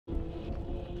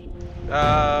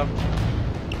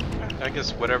I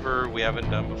guess whatever we haven't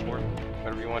done before.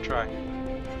 Whatever you want to try.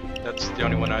 That's the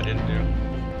only one I didn't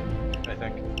do, I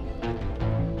think.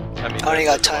 I mean, I only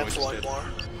got time for one more.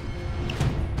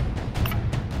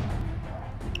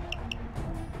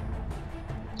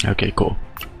 Okay, cool.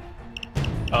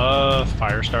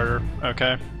 Firestarter,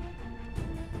 okay.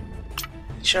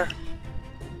 Sure.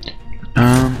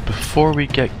 Before we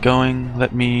get going,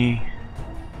 let me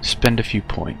spend a few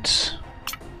points.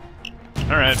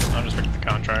 Alright, I'll just pick the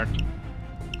contract.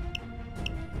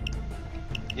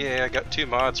 Yeah, I got 2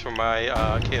 mods for my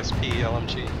KSP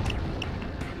LMG.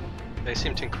 They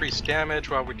seem to increase damage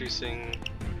while reducing...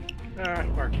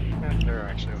 they're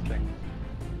actually okay.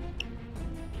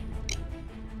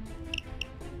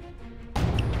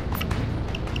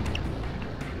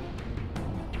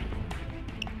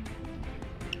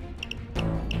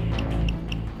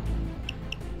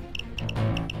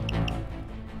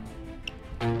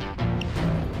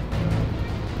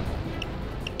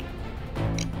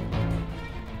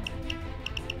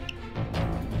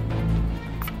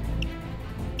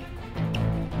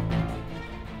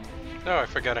 Oh, I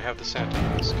forgot I have the Santa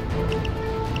mask.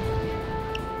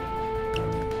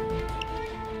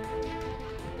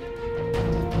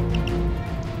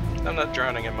 I'm not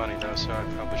drowning in money though, so I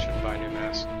probably shouldn't buy a new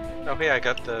mask. Oh hey, I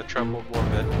got the Troubled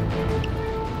Warbit.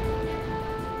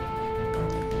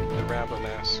 The Rambo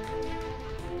mask.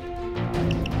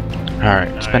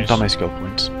 Alright, Nice. spent all my skill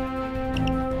points.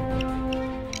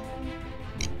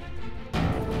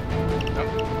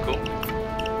 Oh, cool.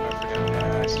 I forgot.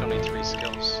 I still need 3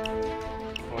 skills.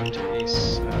 I want to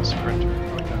ace Sprinter.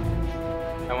 Oh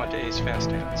no. I want to ace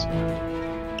Fast Hands.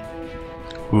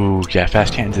 Ooh, yeah,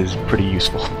 fast hands is pretty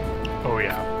useful. Oh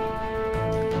yeah.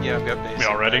 Yeah, I've got basic. We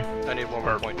all ready? I need 1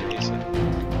 more point to ace it.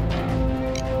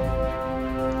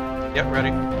 Yep,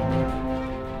 ready.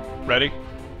 Ready?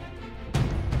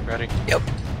 Ready. Yep.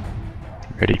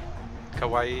 Ready.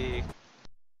 Kawaii.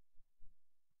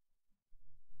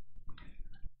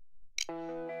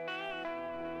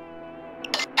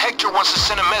 Hector wants to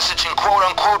send a message in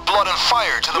quote-unquote blood and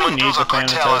fire to the Do we need Mendoza the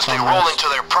cartel as they Thanatos on roll this? into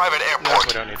their private No, airport.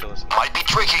 we don't need to listen. Might be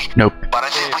tricky, Nope. but I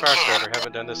Hey, think we can. Firestarter,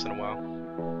 haven't done this in a while.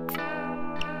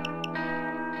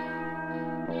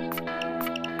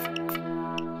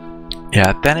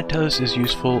 Yeah, Thanatos is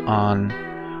useful on...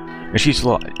 It's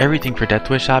useful on everything for Death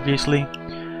Wish, obviously,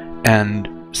 and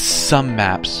some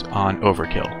maps on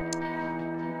Overkill.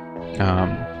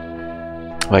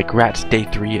 Like Rats Day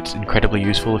 3, it's incredibly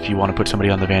useful if you want to put somebody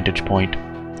on the vantage point.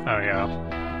 Oh yeah.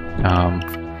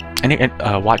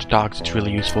 And Watch Dogs, it's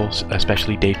really useful,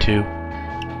 especially Day 2.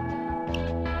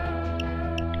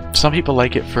 Some people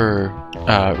like it for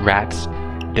Rats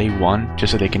Day 1,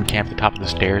 just so they can camp the top of the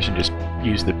stairs and just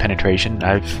use the penetration.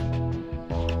 I've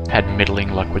had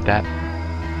middling luck with that.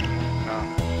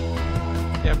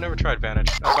 Yeah, I've never tried Vantage.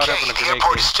 I thought Okay, having a the grenade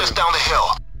airport case is just too. down the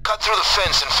hill. Cut through the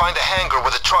fence and find the hangar where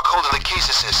the truck holding the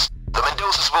cases is. The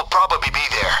Mendozas will probably be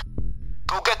there.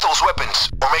 Go get those weapons,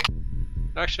 or make...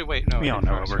 Actually, wait, no. We I all need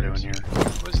know what we're doing Firestarters.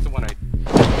 here. What's the one I...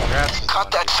 Rats is the Cut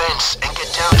one that I- fence and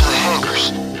get down to the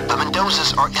hangars. The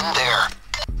Mendozas are in there.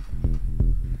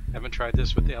 Haven't tried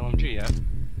this with the LMG yet.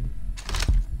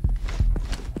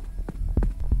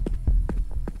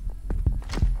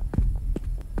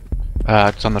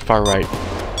 It's on the far right.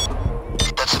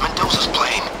 That's the Mendoza's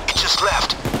plane. It just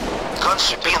left. Guns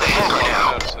should be in the hangar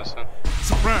now. Notice this, huh?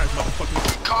 Surprise,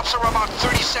 motherfucker. Cops are about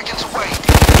 30 seconds away.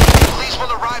 Police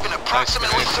will arrive in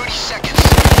approximately 30 seconds.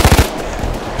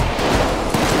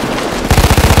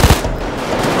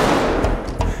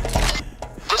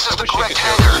 This is the wish you correct could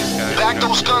go with these hangar. guys, Back you know.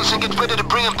 those guns and get ready to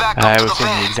bring them back up I to was the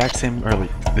saying the van. exact same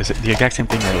the exact same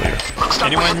thing earlier. Looks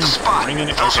like we Anyone hit the spot. bringing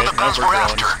it? Those are Okay, the guns no, we're we're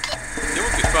going. after. It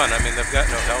would be fun. I mean, they've got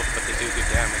no health, but they do good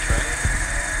damage, right?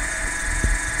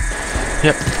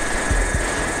 Yep.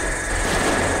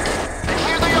 And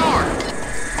here they are.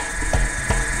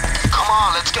 Come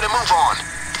on, let's get a move on.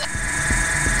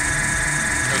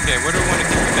 Okay, where do we want to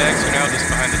keep the bags for now? Just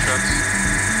behind the trucks?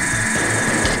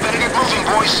 Better get moving,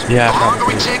 boys. Yeah, the longer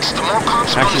probably. it takes, the more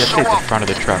cops are Actually, going I'd to say show at up. the front of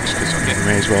the trucks, because we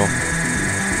may as well. Put 'em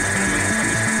on the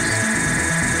trucks.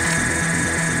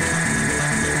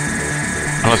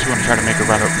 Unless we want to try to make a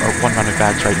run of one run of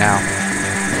bags right now. I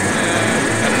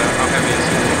don't know. How heavy is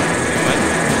it? You know what?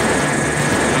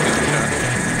 I'll give it a shot.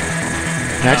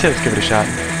 Yeah, I'd say let's give it a shot.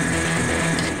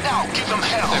 Now, give them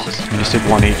hell. We just did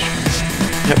one each.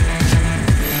 Yep.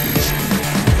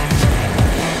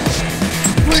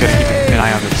 Just gotta keep an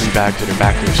eye on the 3 bags that are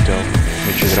back there still.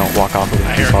 Make sure they don't walk off with them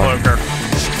I too hear far. Cloaker.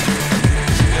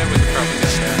 Yeah, we could probably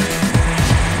get that.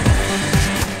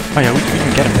 Oh yeah, we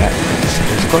can get him back.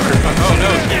 There's a cloaker. Oh no,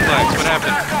 key flags. What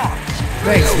happened?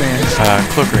 Thanks, man.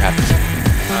 Cloaker happens.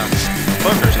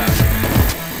 Cloaker's out.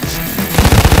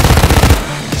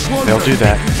 They'll do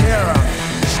that.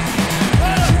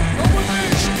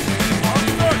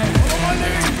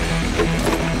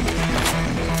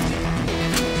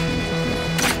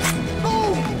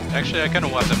 Actually, I kind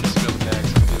of want them to steal the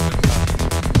bags.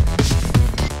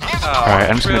 Alright,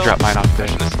 I'm just gonna drop mine off there.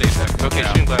 I should have stayed back. Okay, Yeah.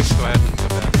 Shooting Glass, go ahead and go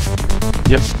back.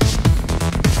 Yep.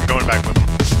 I'm going back with them.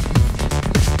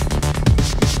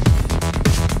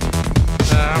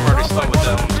 I'm already slow with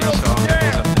that one, so I'll get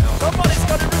those up the hill. Somebody's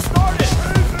gotta restart it!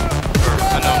 Or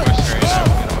UnknownMercenary, and I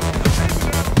will get them up the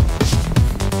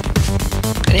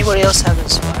hill. Anybody else have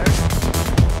Inspire?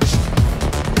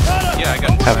 Yeah, I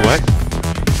got Have what?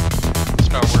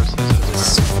 Star Wars says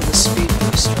it's For the speed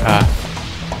booster.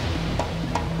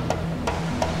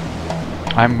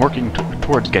 I'm working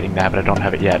towards getting that, but I don't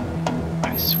have it yet.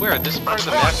 I swear, this part of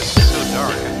the map is so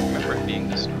dark. I don't remember it being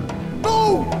this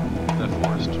dark. The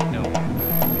forest, no.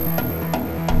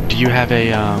 Do you have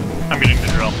a I'm getting the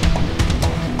drill.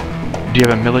 Do you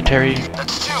have a military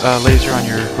laser on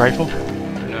your rifle?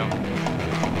 No. Do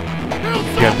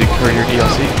you have the Courier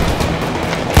DLC?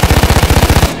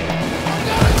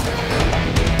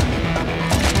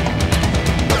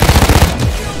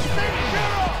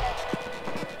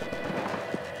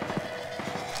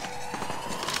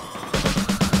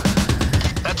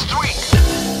 That's 3.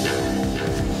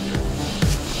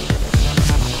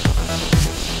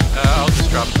 I'll just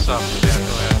drop this off. Yeah, go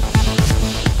ahead.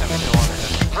 Let me go on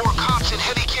ahead. More cops in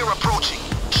heavy gear approaching.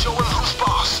 Show him who's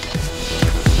boss.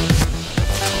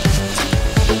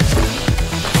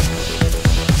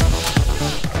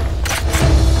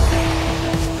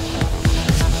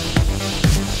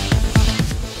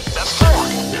 That's 4.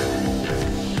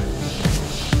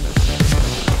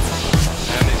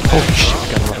 And these Holy bags shit, are we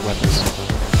got a lot of weapons.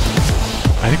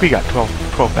 I think we got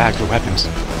 12 bags of weapons.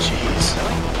 Jeez.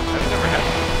 I've never had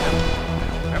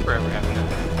remember ever having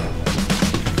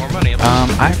that. More money.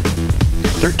 I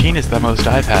 13 is the most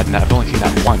I've had, and I've only seen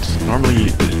that once. Normally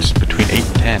it's between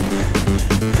 8 and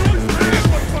 10.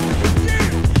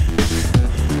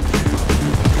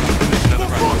 Another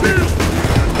run.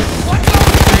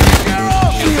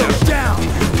 Shield down!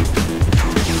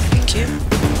 Thank you.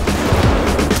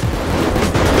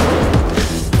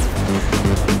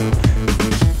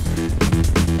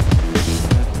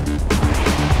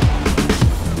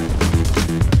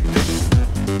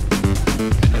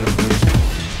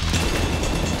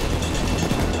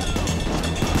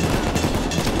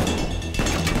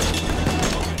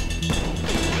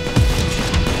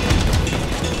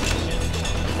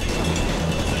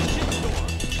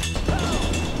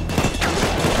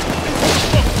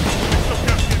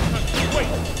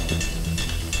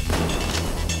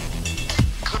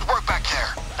 Good work back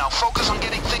there. Now focus on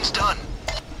getting things done.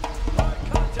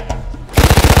 So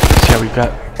yeah, we've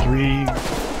got 3...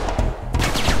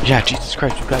 Yeah, Jesus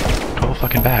Christ, we've got 12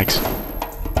 fucking bags.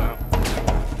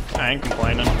 I ain't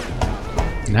complaining.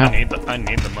 No. I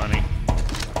need the money.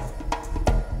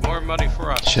 More money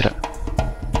for us.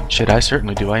 Shit, I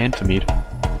certainly do. I infamied.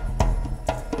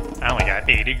 I only got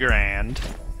 80 grand.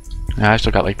 I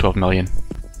still got like 12 million.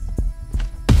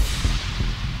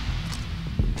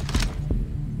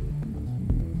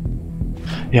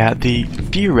 Yeah, the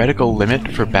theoretical limit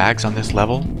for bags on this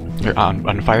level, or on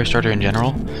Firestarter in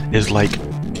general, is like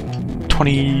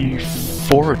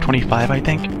 24 or 25, I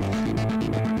think.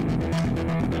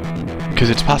 Because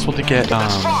it's possible to get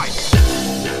That's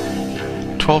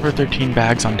 5. 12 or 13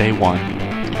 bags on day 1.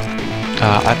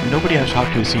 Nobody I've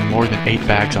talked to has seen more than 8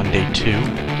 bags on day 2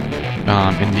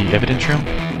 in the evidence room.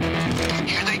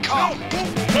 Here they come.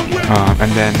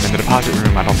 And then in the deposit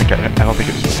room, I don't think it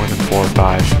was more than 4 or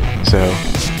 5. So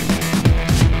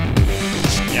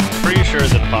Yeah, I'm pretty sure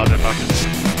the deposit box is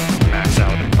maxed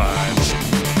out at 5.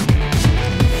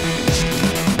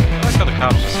 I like how the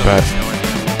cops just have But- no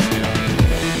idea.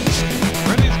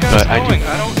 Where are these guys but I going? do- I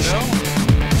don't know.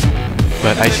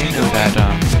 But I do know that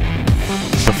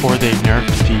before they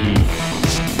nerfed the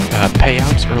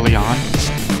payouts early on,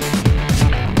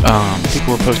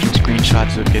 people were posting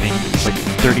screenshots of getting like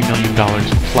 $30 million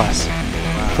plus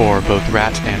for both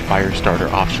Rats and Firestarter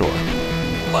offshore,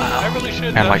 I really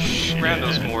should And, like, ran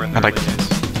those more in the and, like, early days.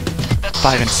 That's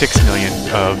 5 and 6 million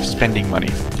of spending money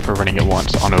for running it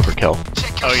once on Overkill.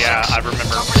 Check your Oh yeah, six. I remember.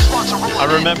 Cover squads are rolling I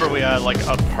in. remember we had like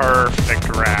a perfect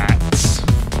Rats.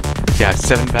 Yeah,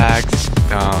 7 bags,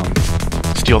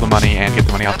 steal the money and get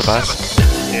the money off the That's bus.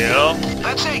 7. Yep.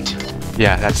 That's 8.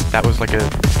 Yeah, that was like a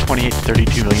 $28 to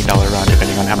 $32 million run,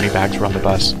 depending on how many bags were on the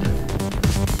bus.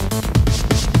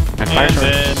 And And Firestarter,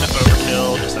 then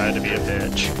Overkill decided to be a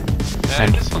bitch.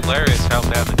 And it's hilarious how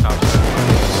bad the cops are.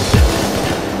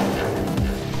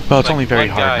 well, it's Like, only very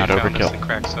one hard, guy not found us overkill. and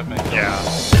cracked something. Yeah.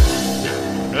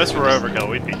 If this were overkill,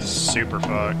 we'd be super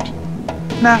fucked.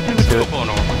 Nah, we would do it. Doable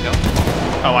and overkill.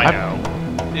 Oh, I I've- know.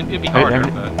 It'd be I harder,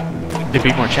 mean- but It'd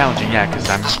be more challenging, yeah, because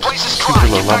I'm This place is super dry.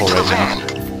 low Get back level to the right now.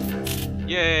 van.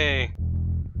 yay!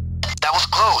 That was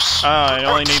close. I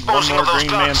only We're need one disposing more of those green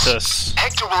guns. mantis.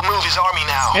 Hector will move his army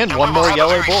now. And we one will more have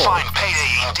yellow a very bull. fine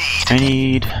payday indeed. I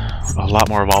need a lot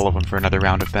more of all of them for another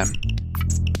round of them.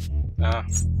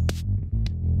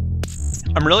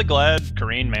 I'm really glad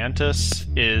green mantis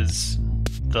is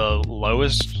the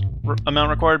lowest amount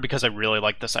required because I really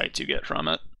like the sights you get from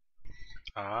it.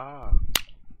 Ah.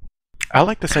 I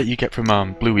like the sight you get from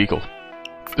Blue Eagle,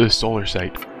 the solar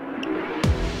sight.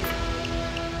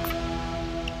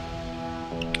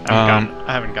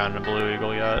 I haven't gotten a blue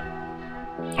eagle yet.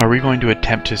 Are we going to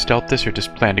attempt to stealth this or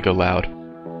just plan to go loud?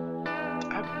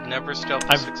 I've never stealthed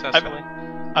I've- successfully.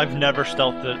 I've never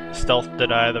stealthed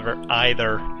it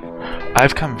either.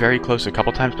 I've come very close a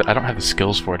couple times, but I don't have the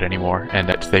skills for it anymore, and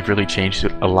they've really changed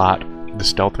it a lot. The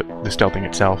stealthing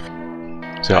itself.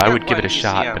 So I would give it a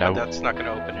shot, ECM, but I that's not going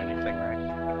to open anything,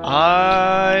 right?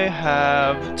 I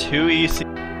have 2 EC.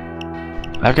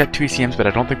 I've got 2 ECMs, but I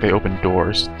don't think they open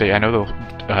doors. I know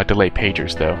they'll delay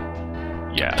pagers though.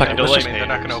 Yeah, Fuck they it, delay let's I mean, they're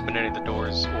not going to pagers. open any of the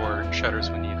doors or shutters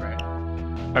we need, right?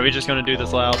 Are we just gonna do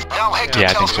this loud? Now Hector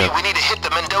Yeah, I tells think me so. we need to hit the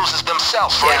Mendozas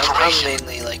themselves for Yeah, I'm information.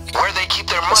 mainly like. Where they keep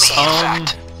their money, in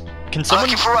fact. Can someone?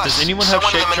 Lucky for us, Does anyone have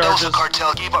someone shape in the Mendoza charges?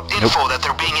 cartel gave up info that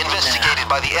they're being investigated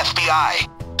by the FBI.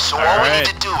 So all we Alright.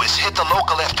 need to do is hit the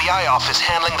local FBI office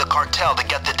handling the cartel to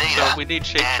get the data. So we need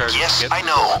shape And charges. yes, to get I through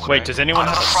know. doors, Wait, right? does anyone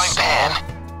Out have of a the frying pan,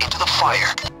 into the fire.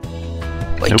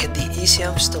 Wait, Nope. can the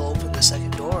ECM still open the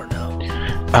second door or no?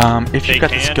 If They you've got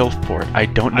the can. skill for it, I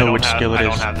don't know which skill it I is.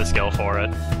 don't have the skill for it.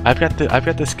 I've got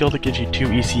the skill that gives you 2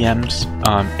 ECMs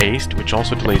aced, which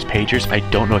also delays pagers. I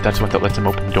don't know if that's the one that lets them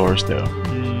open doors though.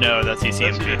 No, that's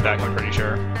ECM feedback. I'm pretty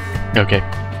sure. Okay.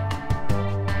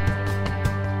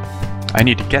 I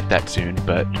need to get that soon,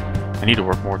 but I need to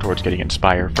work more towards getting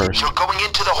Inspire first. You're going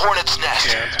into the hornet's nest.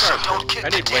 Yeah, it's So hard. don't kick I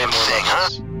the need way damn more thing, huh?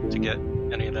 levels to get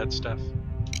any of that stuff.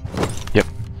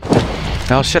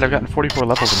 Oh shit, I've gotten 44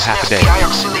 levels in This half a is day. an FBI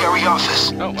auxiliary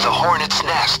office. Oh, wow. The hornet's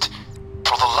nest.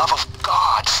 For the love of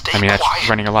God, stay I mean, that's quiet.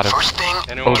 running a lot of First thing,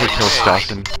 Anyone get overkill inside.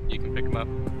 stuff, and You can pick them up.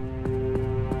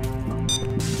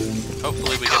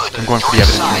 Hopefully we Good. get I'm going for You're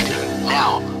the evidence inside.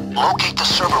 Now, locate the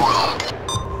server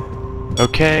room.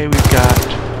 okay, we've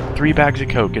got 3 bags of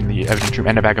coke in the evidence room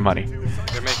and a bag of money.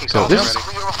 They're making So calls this-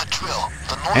 already. Clear of the drill.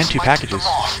 The noise And 2 might keep packages. them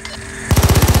off.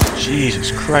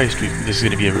 Jesus Christ, this is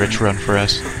gonna be a rich run for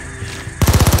us.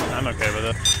 I'm okay with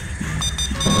it.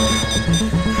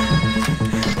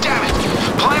 Damn it!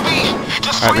 Plan B!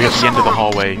 Just Alright, we got the end of the server room.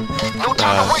 hallway No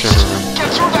time to waste. server room. Get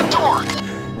through that door.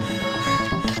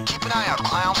 Keep an eye out,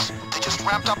 clowns. They just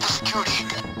ramped up the security.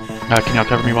 Can y'all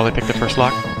cover me while I pick the first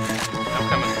lock? I'm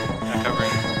coming. I'm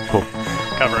covering. Cool.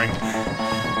 Covering.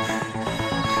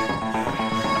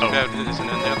 Oh. No, it isn't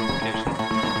in the other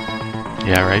location.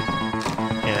 Yeah, right.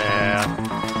 Yeah.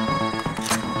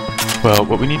 Well,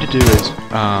 what we need to do is,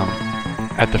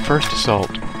 at the first assault,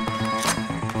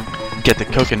 get the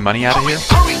coke and money out of here,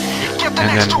 Hurry! Get the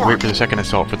and next then door. wait for the second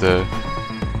assault for the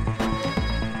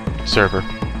server.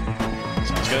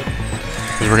 Sounds good.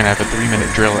 Because we're gonna have a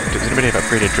 3-minute drill. Does anybody have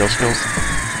upgraded drill skills?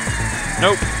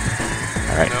 Nope.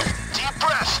 Alright. No. Deep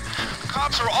breath.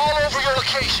 Cops are all over your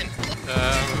location.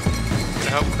 Gonna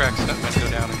help crack Stuntman go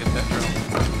down and get that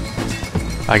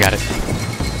drill. I got it.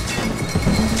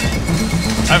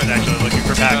 I was actually looking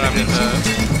for No, I mean packages.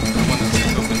 the one that's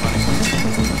the open money.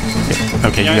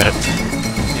 Okay, Yeah, you got I it.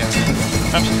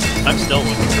 Yeah. I'm still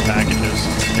looking for packages.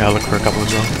 Yeah, I'll look for a couple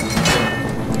as well.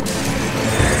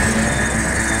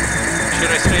 Should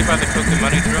I stay by the coke and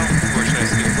money drill, or should I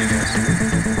stay with you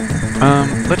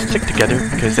guys? Let's stick together,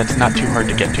 because that's not too hard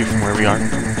to get to from where we are.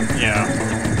 Yeah.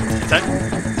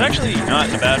 It's actually not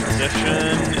in a bad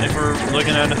position if we're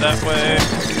looking at it that way.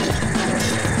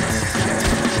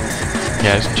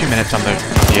 Yeah, there's 2 minutes on the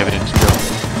evidence drill.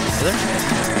 Are there?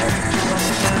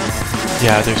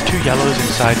 Yeah, there's 2 yellows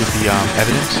inside of the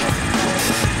evidence.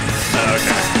 Oh,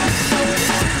 okay.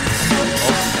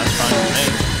 Well, that's fine with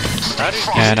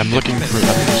me. And I'm looking for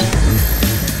others.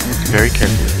 Very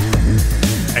carefully.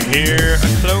 I hear a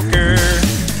cloaker.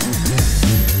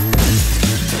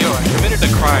 Yo, I committed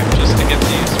a crime just to get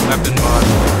these weapon mod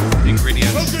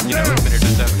ingredients, admitted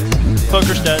as evidence.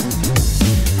 Cloaker's dead.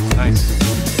 Nice.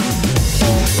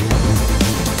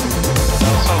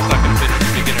 Assault's not gonna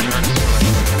begin in earnest for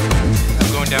I'm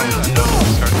going down with unknown to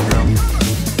start the drill.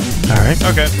 Alright.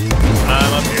 Okay.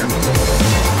 I'm up here.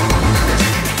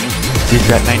 We've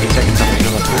got 90 seconds on the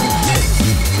go up here.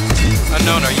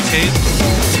 Unknown, are you tased?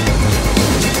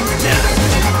 Yeah.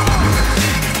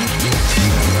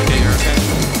 Okay, you're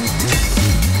okay.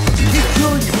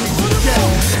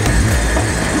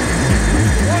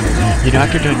 You know,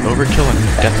 after doing overkill and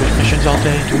death wish missions all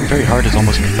day, doing very hard is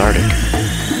almost cathartic.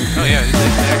 Oh yeah, they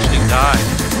actually died.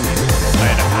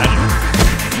 I'd imagine.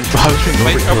 Well, I was doing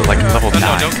overkill at like level 9.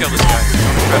 No, don't kill this guy.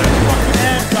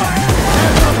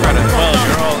 Don't try to. Well,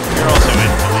 you're also in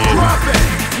the lead.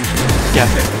 Yeah.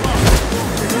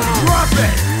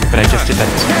 But I just did that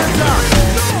this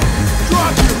morning.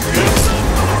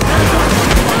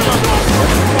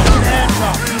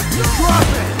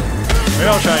 Maybe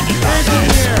I'll try and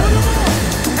just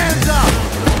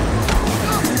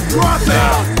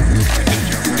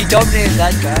He dominated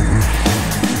that guy.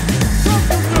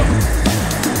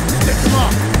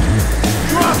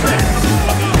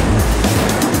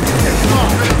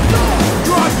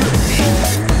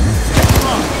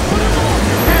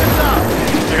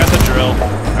 I got the drill.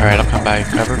 Alright, I'll come by and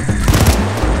cover.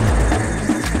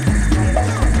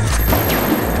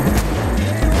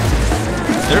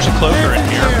 There's a cloaker in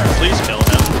here. Please kill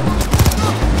him.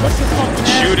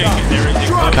 Shooting, there is a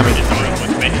cloaker Coming. in the room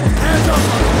with me.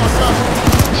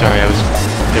 Sorry,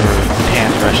 they were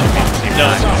hands rushing me at the same No,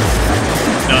 time.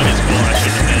 no, it's cool. I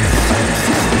shouldn't have been.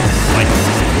 Like,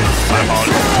 my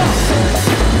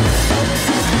apologies.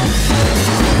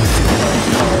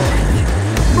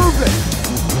 Move it!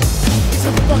 It's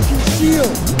a fucking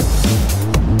shield!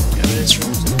 Evidence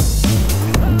room.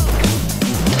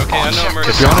 Okay, unknown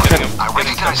If you wanna mercenary. check- I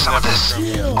recognize some of this.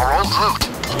 Our old loot.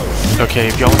 Okay,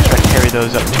 if y'all want to try to carry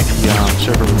those up to the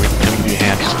server room, we can come give you a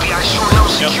hand. FBI sure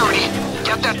knows security.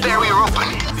 Get that barrier open.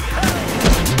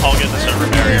 I'll get the server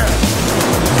barrier.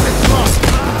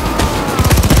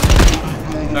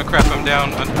 Oh crap, I'm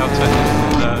down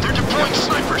outside They're deploying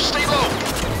snipers. Stay low.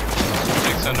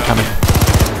 Thanks, unknown. Coming.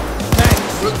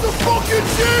 What's the fucking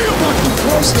deal? Fucking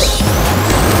closer!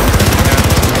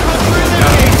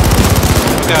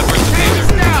 Oh god, where's the taser?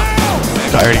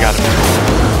 I already got him.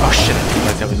 Oh shit, I didn't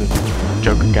realize that was a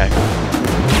joking guy.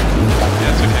 Yeah,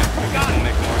 it's okay. We can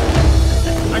make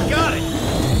more. I got it!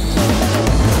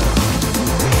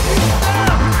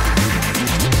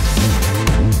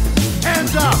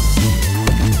 Hands up!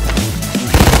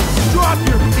 Drop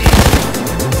your feet!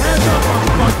 Hands up,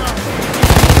 motherfucker!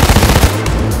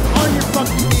 On your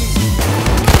fucking knees!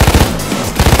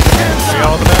 Hands We up! got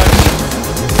all the bags?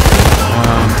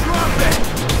 Drop it!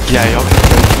 Yeah, y'all can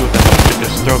throw 2 of them.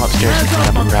 Just throw them upstairs and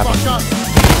have them grab them.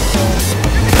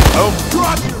 Oh,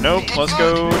 Drop your nope. Let's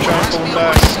go try and pull him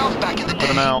back. Put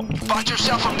him out. Find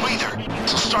yourself a breather.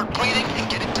 So start breathing and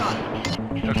get it done.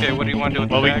 Okay, what do you want to do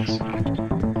with Well, the we- bags?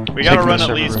 We gotta Take run the at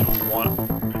server least room. one.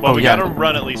 Well, Oh, we yeah. gotta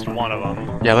run at least one of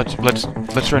them. Yeah, let's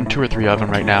run 2 or 3 of them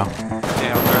right now.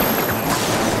 Yeah, I'll grab it.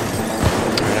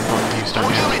 Alright, I'm going to use More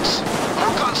Stuntman. units.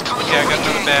 More guns coming Yeah, I your got way,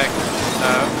 another gang. bag.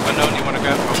 Unknown, you want to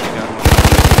grab? Oh, we got one.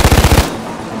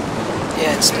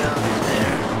 Yeah, it's down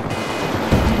there.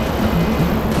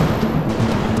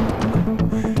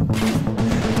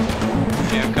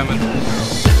 Yeah, I'm coming.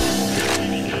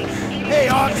 Hey,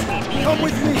 Ox! Come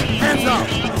with me! Hands up!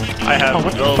 I have Oh,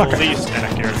 what the the fuck? least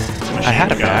accurate machine I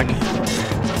had a gun. bag.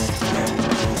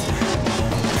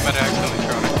 Might have accidentally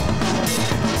thrown it.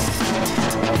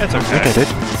 It's I think I okay. did.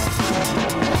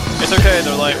 It's okay.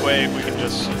 They're lightweight. We can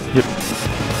just. Yep.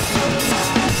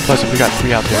 Plus, if we got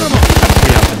 3 out there,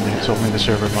 then it's only the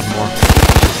server and 1 more.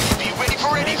 Be ready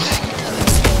for anything.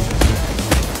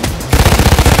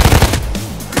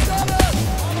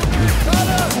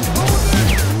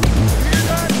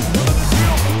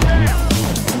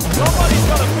 Somebody's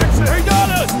gotta fix it! Hey,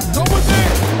 Donna! Come with me!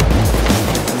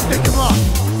 Pick him up!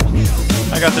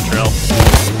 I got the drill.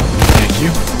 Thank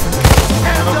you.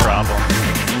 No problem.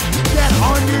 Get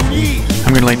on your knees!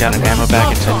 I'm gonna lay down an ammo bag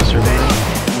inside the server room.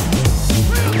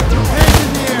 Hands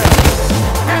in the air!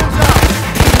 Hands up!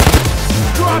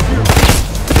 Drop your feet!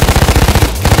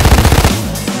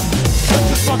 Put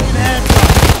your fucking hands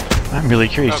up! I'm really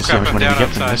curious Oh, to see how crap, much I'm money we down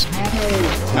get from this.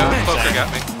 No, cloaker got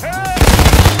me.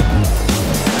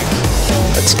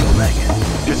 Let's go back in.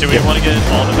 Because do we want to get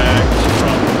all the bags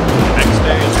from next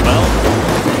day as well?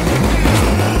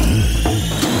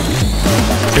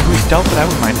 If we stealth it, I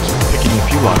wouldn't mind picking a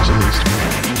few logs at least.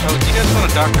 Oh, do you guys want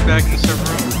a doctor bag in the server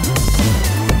room?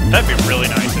 That'd be really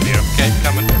nice of you. Okay,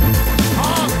 coming.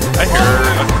 I hear.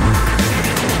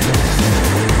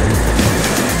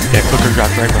 Yeah, Cooker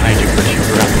dropped right behind you, but you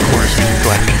were around the corner, so you go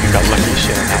after you got lucky as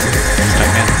shit on that one.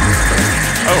 Stuntman.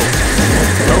 Oh.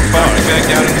 Oh fuck. Doctor bag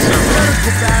down in the server room.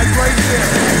 Medical bag right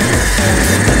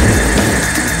there!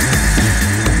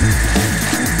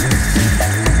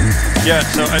 Yeah,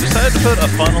 so I decided to put a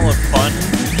funnel of fun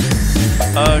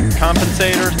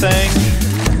compensator thing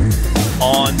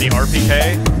on the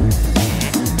RPK.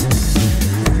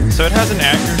 So it has an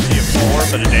accuracy of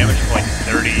 4, but a damage of like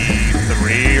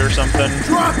 33 or something.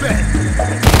 Drop it!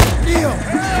 Kneel!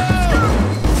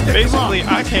 Basically,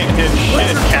 I can't hit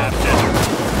shit, Captain.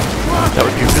 That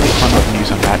would be really fun to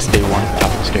use on Rats Day 1 at the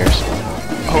top of the stairs.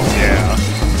 Oh yeah.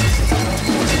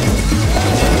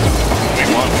 We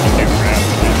want to do rap.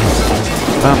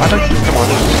 I'd like to do a couple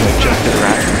others just to the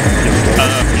rat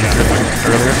Yeah.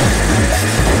 earlier.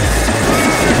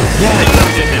 Yeah,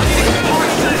 we did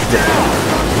it.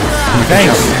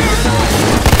 Thanks!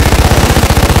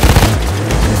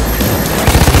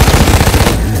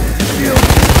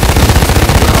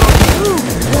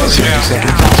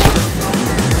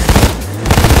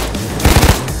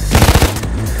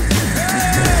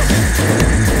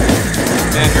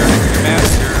 Man, your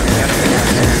master.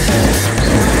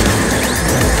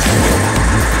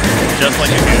 Just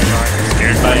like a good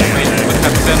scared by you. Wait, what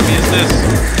type of enemy is this?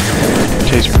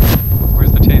 Taser.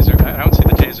 Where's the taser? I don't see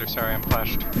the taser, sorry, I'm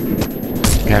flashed.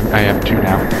 Yeah, I am too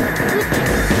now.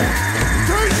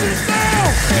 Tasers now!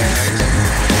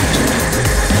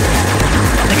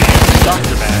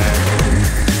 Doctor bag.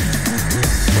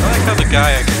 I like how the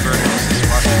guy I converted is just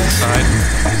watching the side.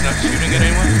 He's not shooting at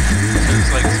anyone. So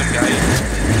it's like some guy.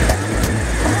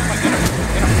 Oh my god,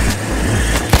 get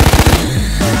him.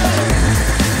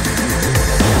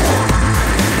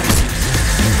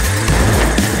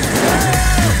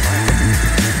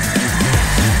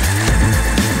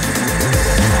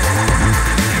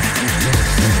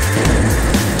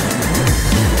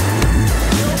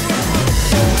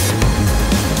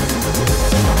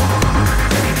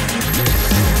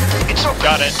 It's open.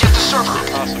 Got it. Get the server.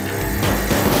 Awesome.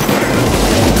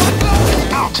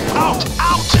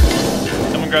 Out!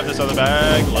 Someone grab this other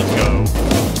bag. Let's go.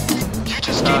 You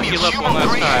just gave me a heal up few one more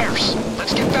last gray time. hairs.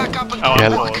 Let's get back up and Oh,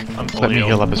 Yeah, I'm full Let me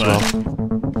heal up as well.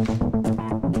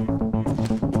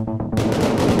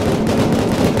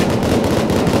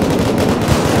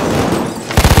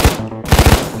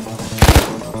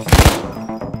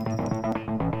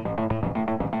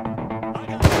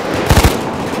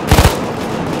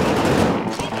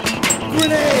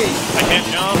 Grenade! I can't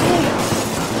jump.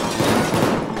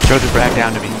 Throw the brag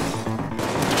down to me.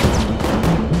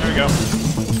 There we go.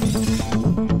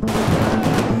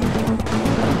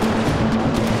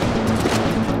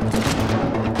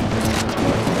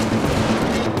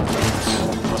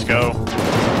 Let's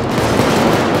go.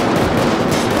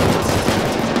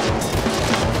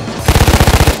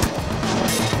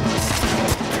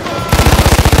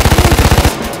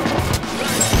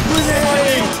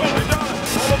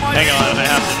 Hang on, I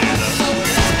have to do this.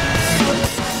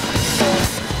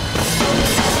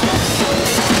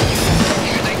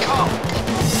 here they come.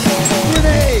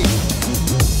 Grenade!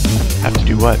 Have to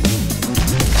do what?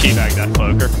 Teabag that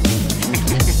cloaker.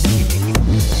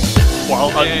 While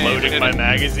Yay, we unloading did my it.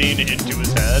 magazine into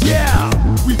his head. Yeah!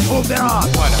 We pulled that off!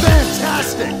 Why not?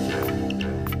 Fantastic!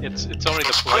 It's only the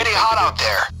It's polite pretty thing hot to out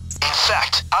there. In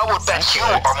fact, I would bet That's you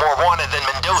right. are more wanted than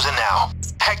Mendoza now.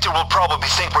 Hector will probably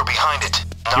think we're behind it.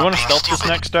 Do you want to being stealth this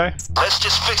stupid. next day? Let's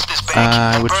just fix this bank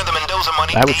I and would- burn the Mendoza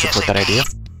money I would support that idea.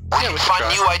 We Yeah, can we could find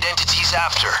try. new identities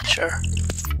after. Sure.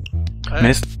 I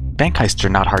mean, bank heists are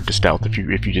not hard to stealth if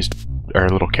you just are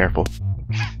a little careful.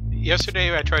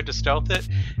 Yesterday I tried to stealth it,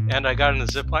 and I got in the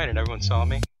zip line and everyone saw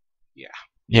me.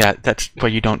 Yeah, that's why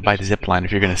you don't buy the zip line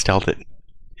if you're gonna stealth it.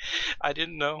 I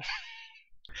didn't know.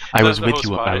 I was The with host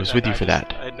you. bought I it, was and with you for just-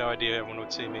 that. I had no idea everyone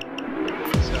would see me.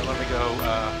 So let me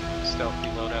go stealthy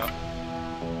loadout.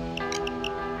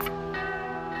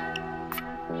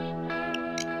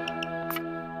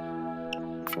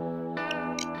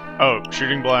 Oh,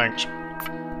 shooting blanks.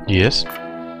 Yes.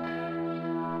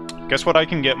 Guess what I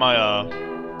can get my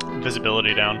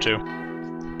visibility down to?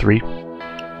 3.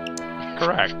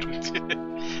 Correct.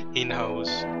 He knows.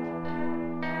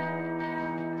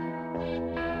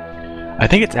 I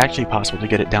think it's actually possible to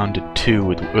get it down to 2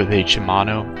 with a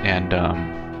Shimano and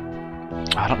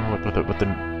I don't know what the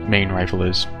main rifle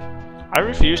is. I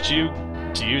refuse to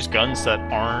use guns that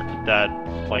are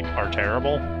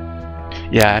terrible.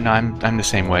 Yeah, no, I'm the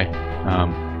same way.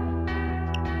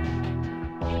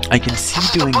 I can see This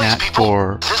is the doing place, that people.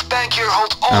 for This bank here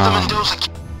holds all the Mendoza. what's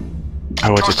it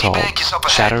Dorsey called? Bank is up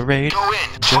ahead. Shadow Raid. Go in,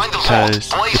 Just find the because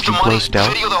vault, blaze if you the blow money, stealth,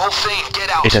 video the whole thing, get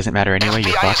out. it doesn't matter anyway.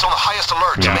 You're FBI is fucked. on the highest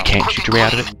alert. I mean, they Make it can't quick shoot and your way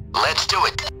out of it. clean. Let's do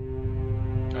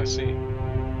it. I see.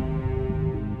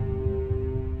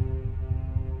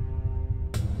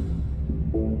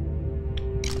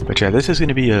 But yeah, this is going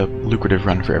to be a lucrative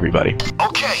run for everybody.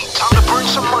 Okay, time to burn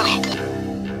some money.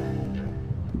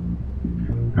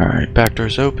 Alright, back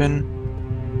door's open.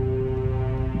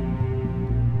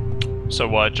 So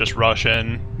what? Just rush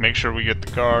in, make sure we get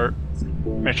the guard,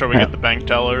 make sure we get the bank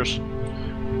tellers.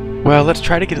 Well, let's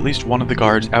try to get at least one of the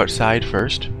guards outside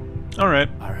first. Alright.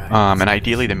 And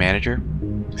ideally the manager.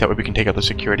 That way we can take out the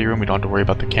security room, we don't have to worry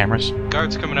about the cameras.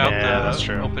 Guards coming out that's the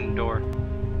true. open door.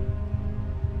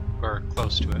 Or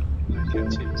close to it. I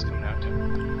can't see what's coming out to.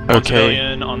 One Okay.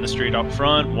 civilian on the street up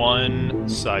front, one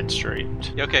side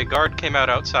street. Yeah, okay, guard came out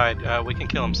outside. We can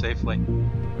kill him safely.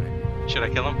 Should I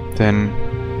kill him? Then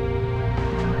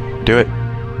do it.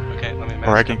 Okay, let me Or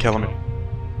I mask can up kill and him.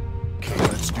 Okay,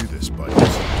 let's do this, buddies.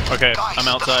 Okay, I'm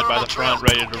outside by the front,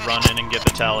 ready to run in and get the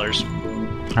tellers.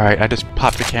 Alright, I just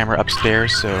popped the camera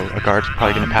upstairs, so a guard's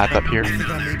probably gonna path up here. I think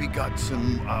I maybe got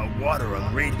some water on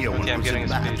the radio. when Okay, I I'm was getting in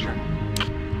his the pager. bathroom.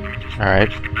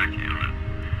 Alright.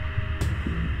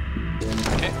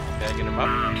 Okay, bagging him up.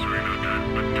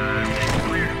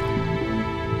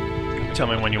 Tell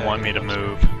me when you want me to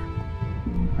move.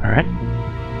 Alright.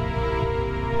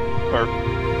 Or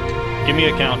give me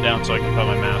a countdown so I can put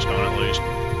my mask on at least.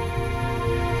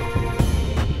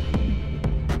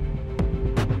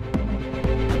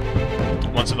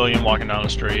 One civilian walking down the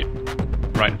street,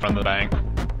 right in front of the bank.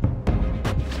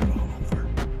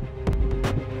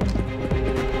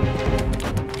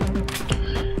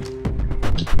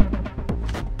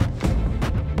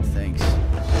 Thanks.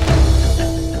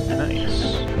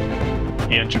 Nice.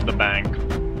 He entered the bank. Got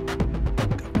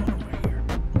one over here.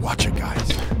 Watch it,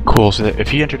 guys. Cool, so that if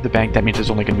he entered the bank, that means there's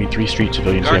only gonna be 3 street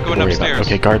civilians Guard we have to going worry upstairs. about.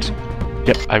 Okay, guards.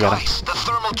 Yep, I got him. Guys, the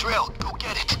thermal drill. Go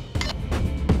get it.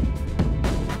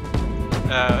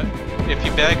 If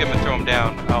you bag him and throw him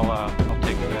down, I'll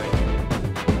take the bag.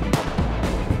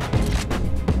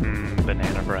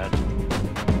 Banana bread.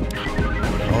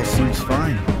 All seems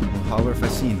fine. I'll holler if I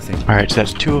see anything. Alright, so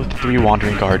that's 2 of the 3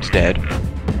 wandering guards dead.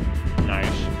 Nice.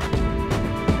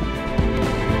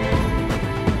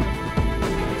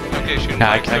 Okay, shoot.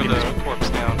 Nah, I throw can the just- corpse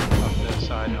down on the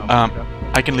side. I'll pick it up.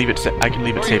 I can leave it Or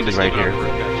you safely just right leave it here. on the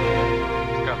roof,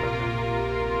 actually. Forgot about that.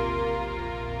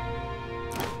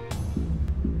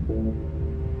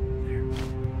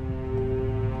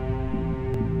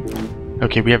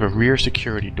 Okay, we have a rear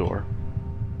security door.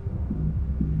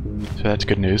 So that's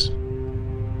good news.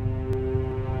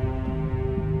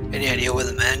 Any idea where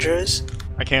the manager is?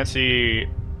 I can't see.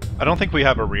 I don't think we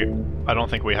have a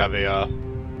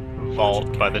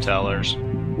vault by the tellers.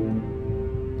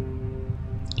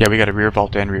 Yeah, we got a rear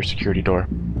vault and rear security door.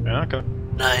 Yeah, okay.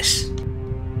 Nice.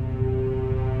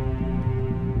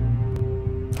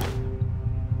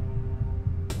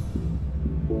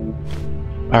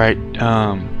 Alright,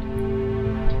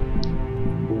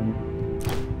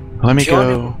 let me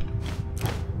go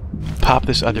pop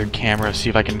this other camera, see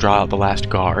if I can draw out the last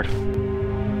guard.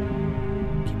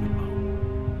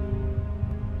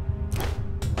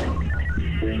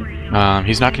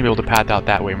 He's not gonna be able to path out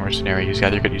that way, Mercenary. He's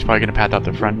probably gonna path out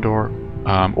the front door,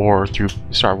 or through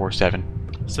Star Wars 7.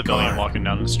 Civilian walking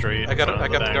down the street. I got the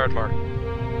guard mark.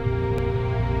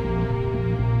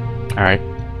 Alright.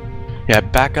 Yeah,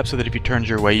 back up so that if he turns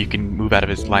your way, you can move out of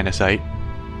his line of sight.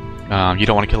 You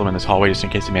don't want to kill him in this hallway just in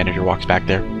case the manager walks back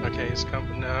there. Okay, he's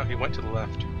coming. No, he went to the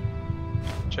left.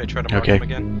 Should I try to mark Okay. him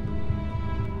again?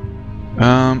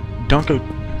 Don't go...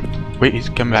 Wait, he's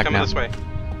coming back Coming now. this way.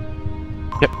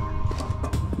 Yep.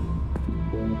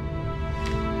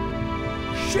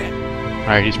 Shit!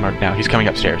 Alright, he's marked now. He's coming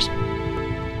upstairs.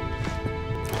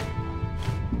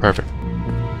 Perfect.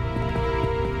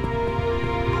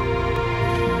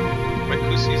 Wait,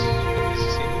 who's he seeing?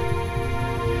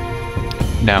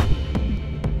 No.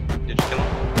 Did you kill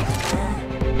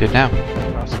him? Did now.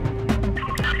 Awesome.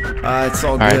 It's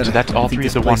all Alright, good. so that's I all think 3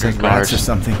 of this the place has wandering rats guards. or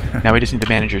something. Now we just need the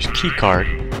manager's key card.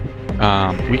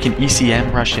 We can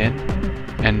ECM rush in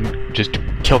and just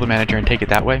kill the manager and take it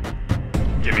that way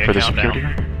Give me for a the security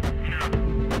countdown.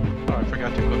 room. Oh, I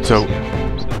forgot to equip So- this,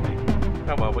 yeah.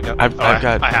 Oh well, we got. I've Oh, I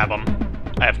got have them.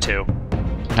 I have 2.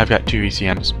 I've got 2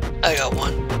 ECMs. I got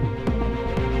one.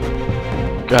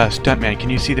 Stuntman, can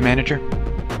you see the manager?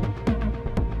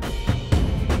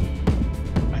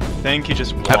 I think he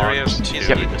just walked There he is. to He's,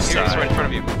 Yep. he- the he's side. right in front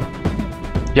of you.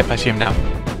 Yep, I see him now.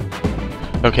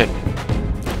 Okay.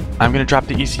 I'm gonna drop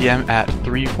the ECM at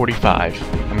 3:45.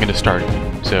 I'm gonna start it.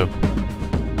 So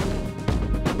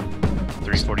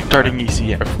 345. starting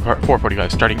ECM, or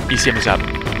 4:45. Starting ECM is up.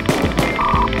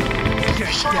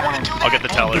 I'll get the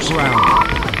tellers.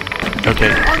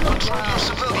 Okay.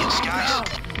 Civilians, guys.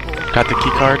 Got the key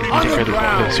card. You take care of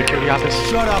the security office.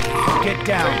 Shut up! Get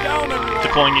down!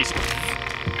 Deploying EC.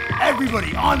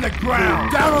 Everybody on the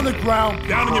ground! Down on the ground!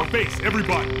 Down on your face,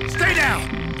 everybody! Stay down!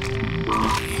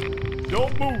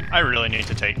 Don't move! I really need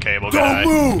to take cable guy.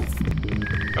 Don't move!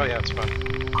 Oh yeah, it's fun.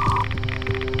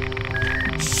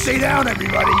 Stay down,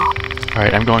 everybody!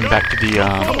 Alright, I'm going back to the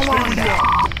Come along now!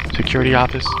 security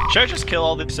office. Should I just kill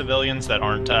all the civilians that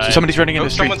aren't tied? So somebody's running in Oh,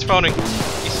 the street. someone's phoning.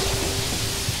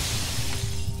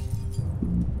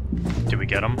 Did we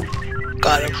get him?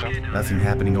 Got him. So. Nothing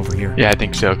happening over here. Yeah, I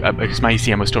think so. Because my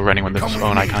ECM was still running when the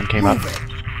phone icon came up.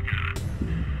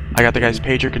 I got the guy's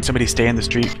pager. Can somebody stay in the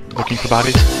street looking for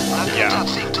bodies? Yeah.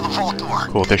 To the vault door.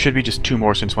 Cool. There should be just 2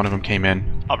 more since one of them came in.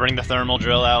 I'll bring the thermal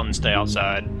drill out and stay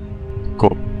outside.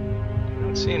 Cool. I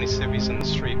don't see any civvies in the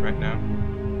street right now.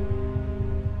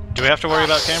 Do we have to worry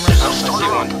about cameras? Oh, I see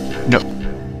one. Nope.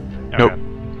 Nope. Okay.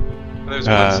 There's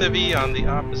one civvy on the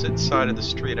opposite side of the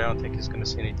street. I don't think he's going to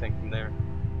see anything from there.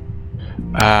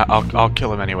 I'll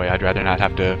kill him anyway. I'd rather not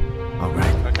have to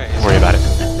Alright. Okay. worry about it.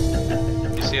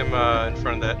 You see him in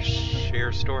front of that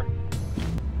share store?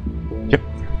 Yep.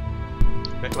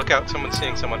 Okay, look out! Someone's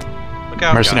seeing someone. Look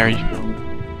out! Mercenary.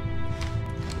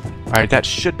 Alright, that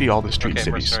should be all the street Okay,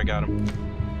 civvies. mercenary got him.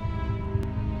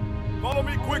 Follow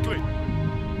me quickly!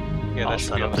 Yeah, I'll that should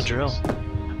set be up all the drill. civvies.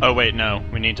 Oh wait, no.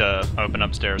 We need to open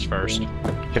upstairs first.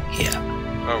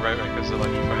 Yeah. Oh right, because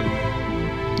electrified.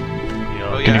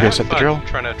 Yup. Oh yeah, Can you I go had set the fun drill?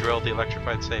 trying to drill the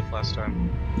electrified safe last time.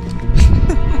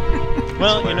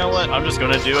 Well, you know what? I'm just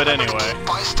gonna do it anyway.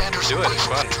 Bystanders Do it, away it's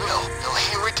from fun. the drill. They'll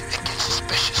hear it and get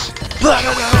suspicious. Throw in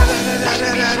a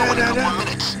couple of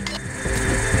minutes.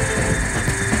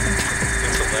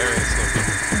 It's hilarious looking.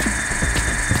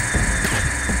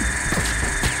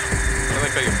 I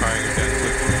like how you're firing your gun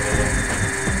too.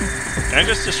 Can I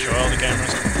just destroy all the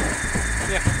cameras?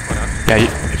 Yeah, why not?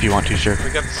 Yeah, if you want to, sure. We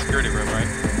got the security room, right?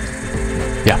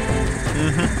 Yeah.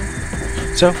 Mm-hmm.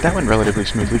 So, that went relatively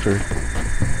smoothly for...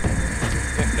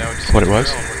 Yeah, now we just What need it to was?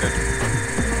 drill and we're good.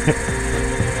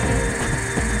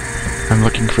 I'm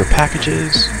looking for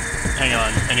packages. Hang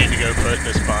on. I need to go put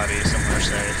this body somewhere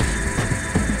safe.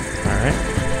 Alright.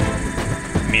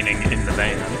 Meaning in the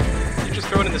van. You just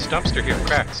throw it in this dumpster here.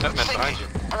 Crack, Stuntman behind you.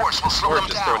 Boards will slow Or them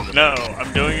just throw it in down. the... No,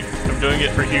 I'm doing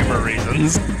it for humor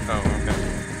reasons. Oh, okay.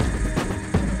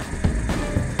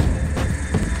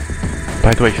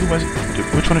 By the way, who was it?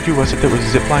 Which one of you was it that was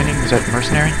ziplining? Was that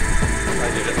Mercenary? I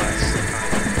did it last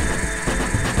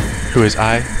Who is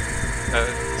I?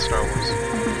 time. Star Wars.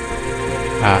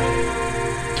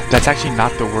 That's actually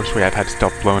not the worst way I've had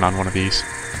stealth blown on one of these.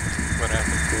 What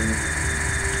happened?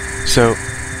 So,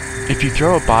 if you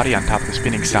throw a body on top of the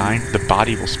spinning sign, the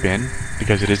body will spin,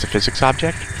 because it is a physics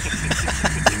object.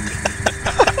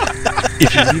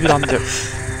 If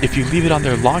you leave it on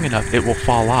there long enough, it will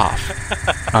fall off.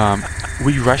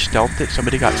 We rush stealthed it,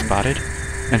 somebody got spotted,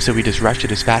 and so we just rushed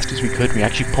it as fast as we could. We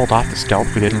actually pulled off the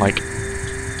stealth within like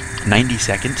 90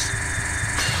 seconds.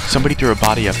 Somebody threw a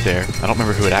body up there. I don't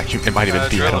remember who it actually... It might have been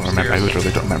D, I drill don't remember. I upstairs.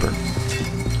 literally don't remember.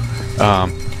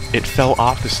 It fell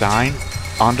off the sign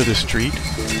onto the street,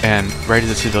 and right as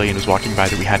a civilian was walking by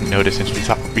that we hadn't noticed since we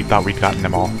thought we'd gotten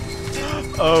them all.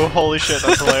 Oh, holy shit,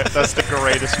 that's hilarious. That's the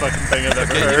greatest fucking thing I've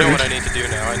ever Okay, heard. you know what I need to do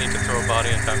now? I need to throw a body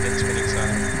on top of that spinning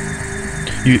sign.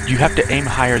 You have to aim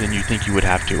higher than you think you would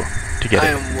have to get I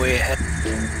it. am way ahead.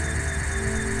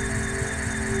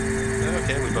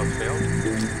 Okay, we both failed.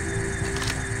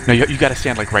 No, you got to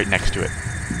stand like right next to it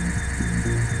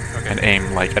Okay. and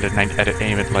aim like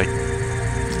aim at like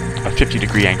a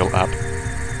 50-degree angle up.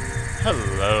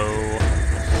 Hello.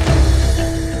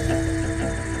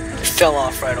 It fell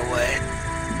off right away.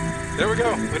 There we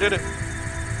go. We did it.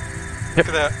 Yep. Look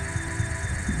at that.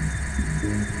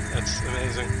 That's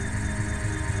amazing.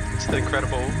 It's the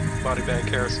incredible body bag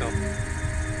carousel.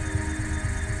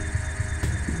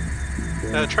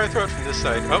 Try throw it from this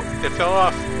side. Oh, it fell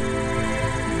off.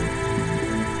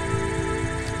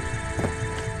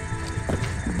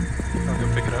 I'll go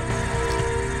pick it up.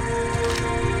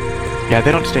 Yeah,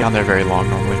 they don't stay on there very long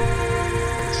normally.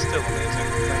 It's still amazing.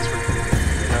 Thanks for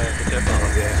the tip.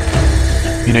 Oh,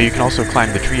 yeah. You know, you can also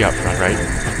climb the tree out front, right? I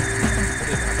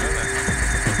did not know that.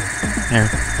 Here,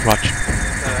 watch.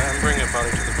 I'm bringing a body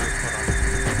to the roof. Hold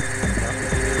on.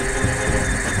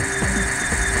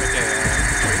 Okay,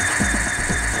 tree.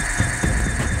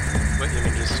 What, you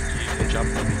mean just, you can jump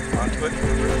onto it?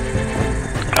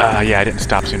 Yeah, I didn't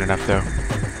stop soon enough though.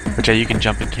 But yeah, you can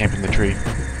jump and camp in the tree.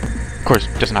 Of course,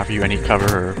 it doesn't offer you any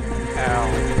cover or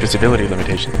Ow. visibility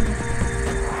limitation.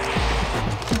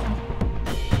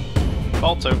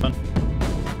 Vault's open.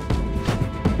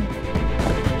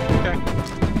 Okay.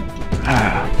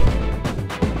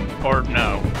 Or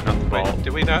no, not the vault. Wait,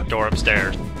 did we not? Door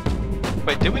upstairs.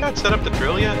 Wait, did we not set up the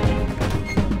drill yet?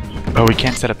 Oh, we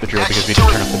can't set up the drill because we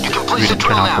didn't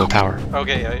turn off the power.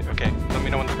 Okay, okay. Let me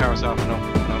know when the power's off and I'll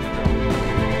put on the drill.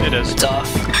 It is. It's off.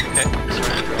 Okay,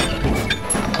 sorry.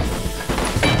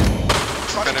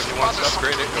 And if you want to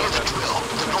upgrade it, go ahead.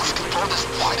 The north control is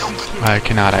wide open. I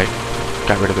cannot. I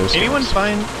got rid of those. Anyone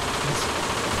find...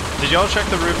 Did y'all check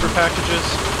the roof for packages?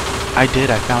 I did.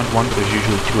 I found one, but there's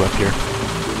usually two up here.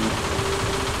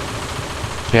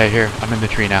 Yeah, here. I'm in the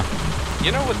tree now.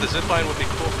 You know what the zipline would be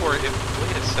cool for? If,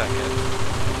 wait a second.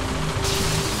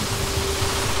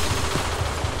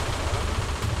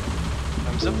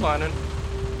 I'm ziplining.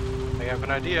 I have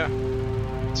an idea.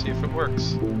 Let's see if it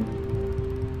works.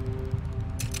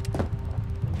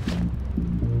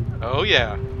 Oh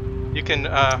yeah. You can,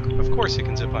 of course you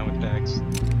can zipline with bags.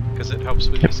 Because it helps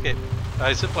with escape.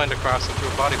 I ziplined across and threw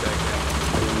a body bag down.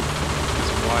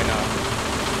 Because why not?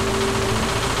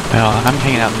 Well, I'm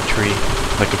hanging out in the tree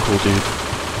like a cool dude.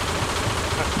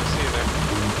 I see you there.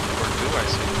 Or do I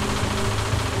see you?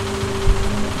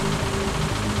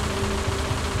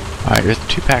 Alright, there's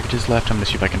 2 packages left. I'm gonna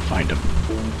see if I can find them.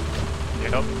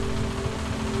 Yep.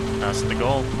 That's the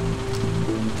goal.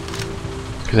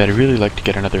 Because I'd really like to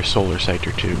get another solar sight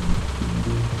or 2.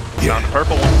 Found a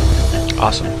purple one.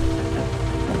 Awesome.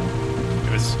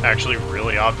 It was actually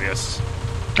really obvious.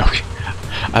 Okay.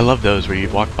 I love those where you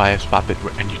walk by a spot that,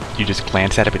 and you just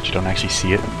glance at it but you don't actually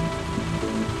see it.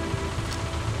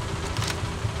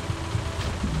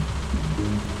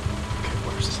 Okay,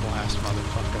 where's this last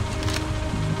motherfucker?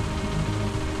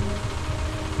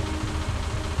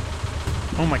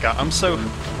 Oh my god, I'm so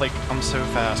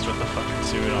fast with the fucking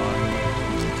suit on.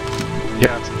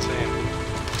 Yeah, it's insane.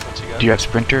 What you got? Do you have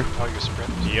Sprinter? Oh, your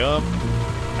sprint. Yup.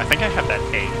 I think I have that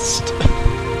aced.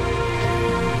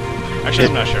 Actually,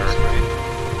 I'm not sure.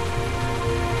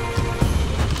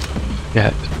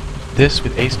 Yeah. This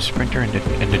with Ace Sprinter and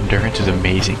Endurance is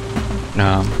amazing.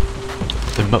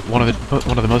 One of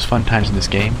the most fun times in this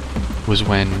game was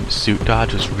when Suit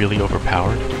Dodge was really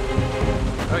overpowered.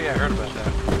 Oh yeah, I heard about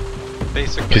that.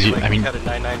 Basically, 'Cause you- like I mean- you had a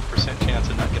 99% chance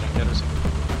of not getting hit or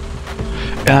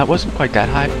something. It wasn't quite that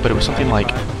high, but it was something like,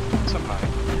 95, some high.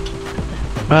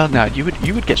 well, no, you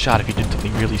would get shot if you did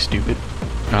something really stupid.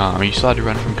 You still had to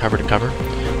run from cover to cover,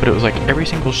 but it was like every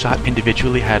single shot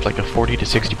individually had like a 40 to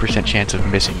 60% chance of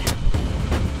missing you.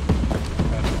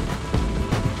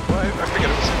 Well, I forget,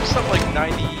 it was something like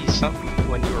 90 something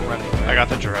when you were running. Right? I got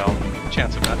the drill.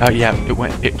 Chance of not. Yeah, it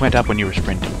went up when you were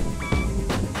sprinting.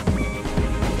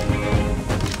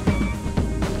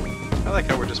 I like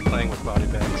how we're just playing with body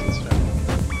bags and stuff.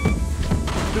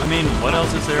 I mean, what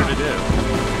else is there to do?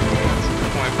 That's a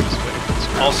good point. We're just waiting for the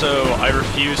screen. Also, I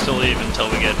refuse to leave until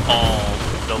we get all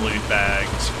the loot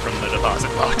bags from the deposit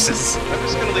boxes. I'm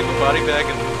just gonna leave a body bag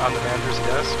on the manager's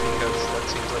desk because that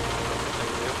seems like an appropriate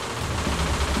thing to do.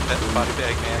 That body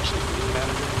bag may actually be the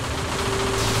manager.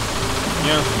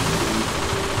 Yeah.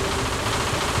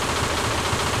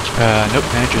 Nope,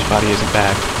 manager's body isn't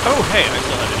bad. Oh, hey, I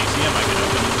still have an ATM. I can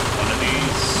open one of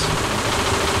these.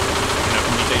 I can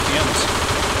open these ATMs.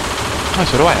 Oh,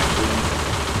 so do I actually.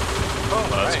 Oh,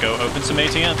 Let's right. go open some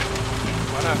ATM.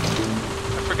 Why not?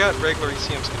 I forgot regular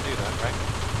ECMs can do that, right?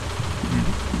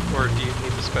 Or do you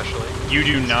need the special aid? You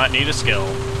do not need a skill.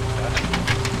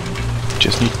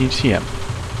 Just need the ECM.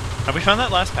 Have we found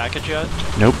that last package yet?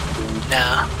 Nope.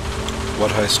 Nah.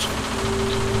 What heist?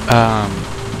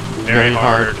 Very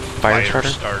hard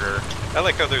Firestarter. Firestarter. I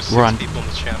like how there's We're 6 on- people in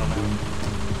this channel now.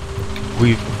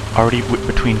 We've already,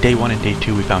 between day 1 and day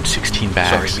 2, we found 16 Sorry,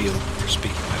 bags. Neil, for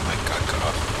speaking. My mic got cut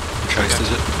off. Which heist is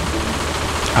it?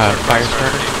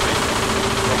 Firestarter.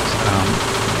 Almost done.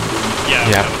 Yeah,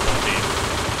 Yeah. that was one team.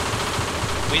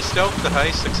 We stealthed the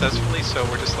heist successfully, so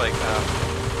we're just like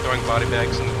throwing body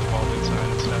bags into the wall inside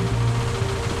and stuff.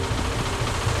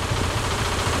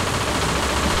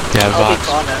 Yeah, I'll be Vox.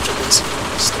 gone after this if you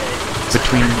want to stay.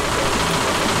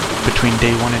 Between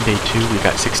day 1 and day 2, we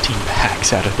got 16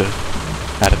 bags out of this.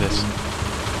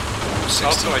 16.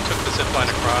 Also, I took the zip line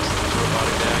across and threw a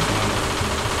body bag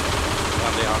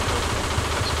on the alcove.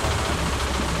 That's why not.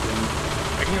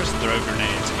 I can just throw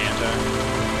grenades, can't I?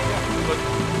 Yeah, but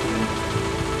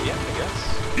yeah, I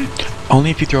guess. Only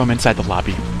if you throw them inside the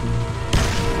lobby.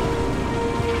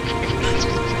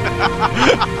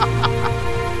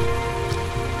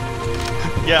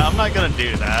 Yeah, I'm not gonna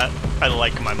do that. I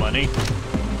like my money.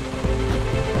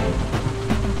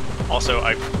 Also,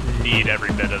 I need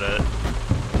every bit of it.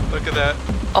 Look at that.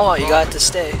 Oh, you got to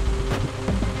stay.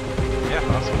 Yeah,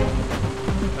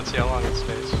 awesome. Let's see how long it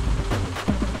stays.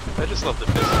 I just love the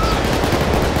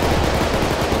business.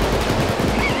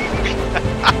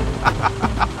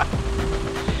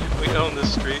 We own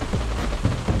this street.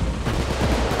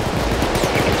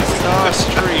 Stop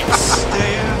streets,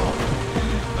 stay out.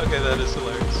 Okay, that is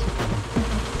hilarious.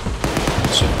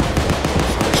 So,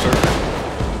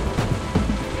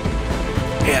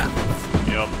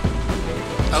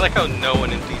 I like how no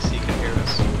one in DC can hear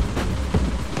us.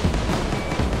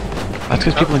 That's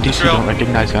because people in DC drill. don't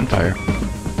recognize gunfire. I'll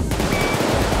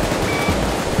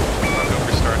go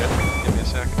restart it. Give me a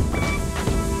sec.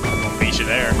 Won't beat you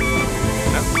there. No, I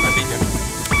beat you.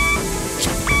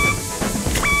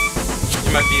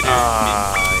 You might beat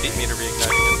me to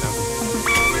reigniting it though.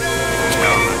 No,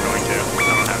 I'm not going to. I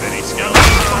don't have any skill.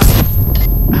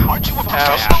 Aren't you a Ow.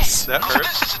 professional? That hurt.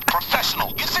 This isn't professional.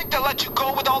 You think they'll let you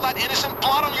go with all that innocent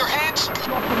blood on your hands?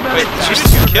 Wait, who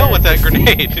did you kill with that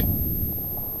grenade?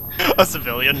 A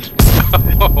civilian.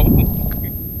 Oh.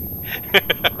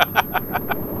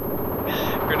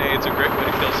 Grenades are a great way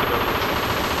to kill civilians.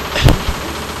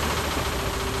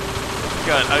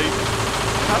 God,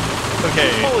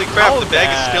 okay. Holy crap, how the bag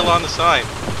is bad- still on the sign.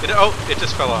 It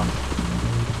just fell off.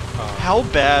 How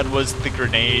bad was the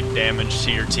grenade damage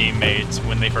to your teammates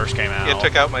when they first came out? It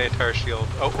took out my entire shield.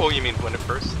 Oh, you mean when it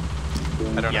first?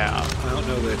 I don't know. Yeah. I don't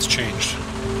know that it's changed.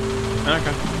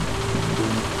 Okay.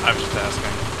 I was just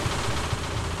asking.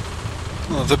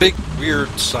 Well, the big weird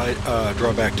side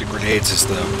drawback to grenades is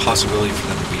the possibility for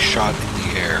them to be shot in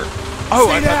the air. Oh,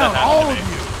 Stay I've had down, that all happen of to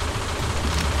me. you.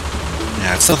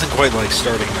 Yeah, it's nothing quite like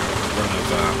starting a run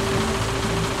of,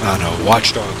 I don't know,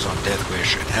 Watch Dogs on Death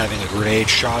Wish and having a grenade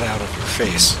shot out of your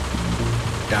face,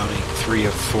 downing 3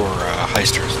 of 4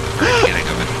 heisters in the very beginning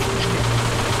of it.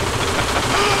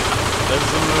 That's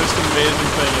the most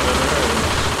amazing thing I've ever heard.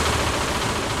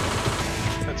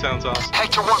 That sounds awesome.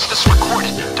 Hector wants this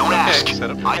recorded. Don't ask. Okay, set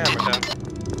up the I camera didn't.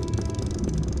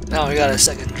 down. Now we got a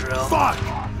second drill. Fuck!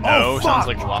 No, Oh, sounds fuck!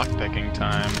 like lockpicking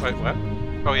time. Wait, what?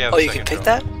 Oh yeah. Oh, the you can second pick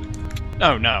drill. that?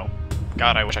 Oh no.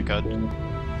 God, I wish I could.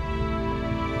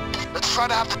 Let's try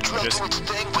to have the drill Just- do its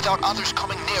thing without others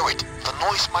coming near it. The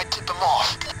noise might tip him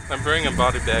off. I'm bringing a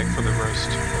body bag for the roast.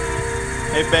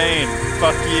 Hey Bane,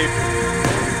 fuck you.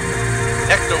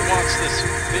 Hector wants this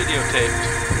videotaped.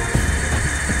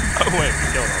 Oh wait, we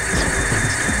killed all these.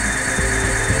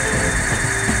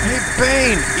 Hey,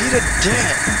 Bane, eat a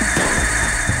dick!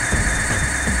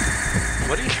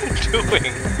 What are you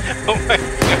doing? Oh my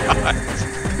god.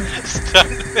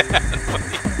 Stuntman.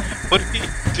 What are you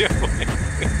doing?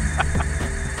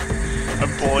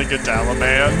 I'm pulling a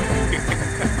Taliban.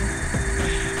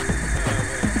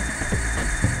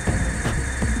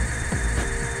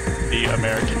 The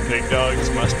American pig dogs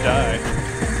must die.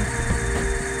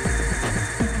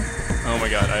 Oh my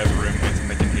god, I have roommates and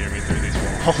they can hear me through these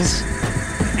walls. I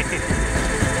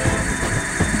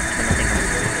think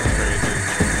I'm crazy.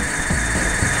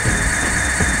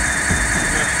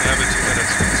 Another 2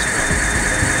 minutes for this drill.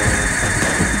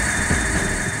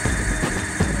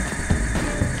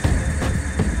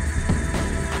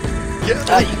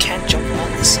 Ah, you can't jump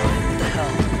on the sign. What the hell?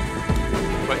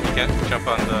 What, you can't jump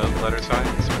on the letter sign?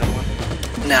 Spinning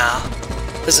one? Nah.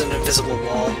 There's an invisible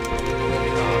wall.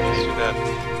 Let's do that.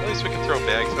 At least we can throw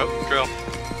bags. Oh, drill.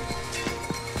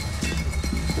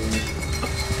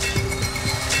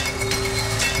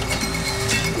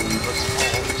 Let's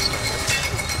all restart it.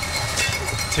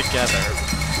 Together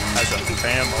as a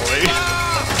family.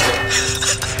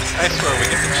 I swear we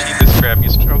get the cheapest,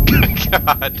 crappiest drill.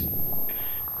 God.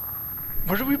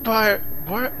 Where do we buy?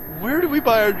 Where do we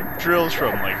buy our drills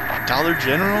from? Like Dollar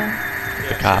General,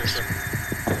 Yeah, cops. seriously.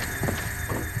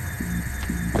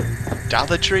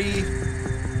 Dollar Tree,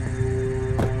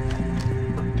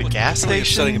 the gas What's really station.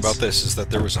 upsetting about this is that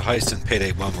there was a heist in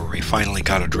Payday 1 where we finally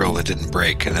got a drill that didn't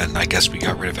break, and then I guess we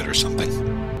got rid of it or something.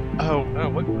 Oh, Oh,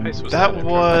 what heist was that? that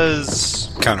was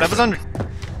Counterfeit. that was under.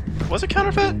 Was it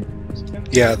counterfeit?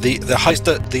 Yeah, the heist,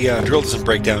 the drill doesn't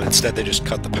break down, instead they just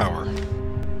cut the power.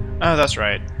 Oh, that's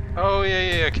right. Oh,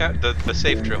 yeah. The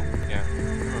safe drill. Yeah, I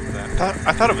remember that.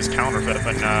 I thought it was counterfeit,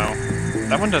 but no,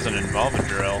 that one doesn't involve a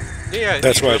drill. Yeah,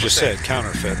 That's you what I go just with said,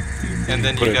 counterfeit. that. And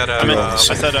then Put you it- gotta. I mean, uh, I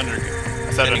said under. I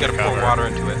said then you gotta pour undercover. water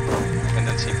into it, and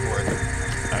then C4 it.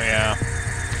 Oh yeah.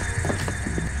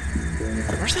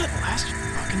 Where's that last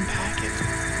fucking package?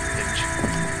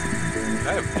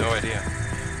 I have no idea.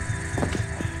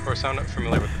 Of course, I'm not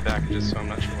familiar with the packages, so I'm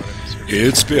not sure what it is.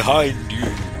 It's behind you.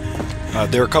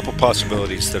 There are a couple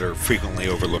possibilities that are frequently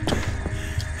overlooked.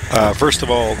 First of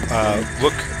all,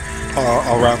 look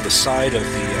around the side of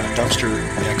the dumpster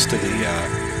next to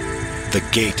the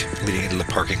gate leading into the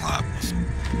parking lot.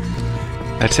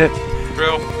 That's it.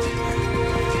 Drill.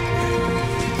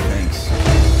 Thanks.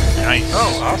 Nice.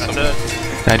 Oh, awesome. That's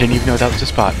it. I didn't even know that was a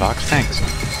spot box. Thanks.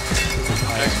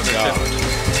 Thanks for the tip.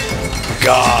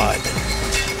 God!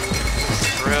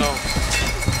 Drill. I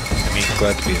mean,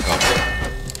 glad to be of help.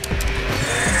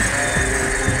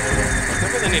 I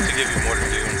really need to give you more to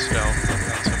do in stealth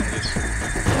on some of these.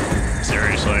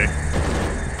 Seriously.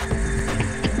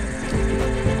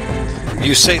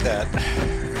 You say that.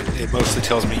 It mostly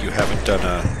tells me you haven't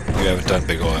done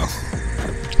big oil.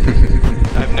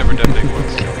 I've never done big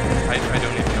ones, so I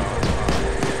don't even know how it's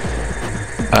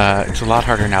possible. It's a lot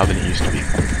harder now than it used to be.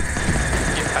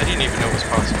 Yeah, I didn't even know it was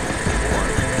possible before.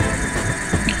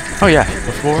 Oh yeah,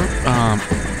 before, At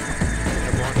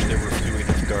launch, there were few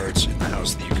enough guards in the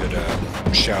house that you could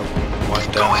shout one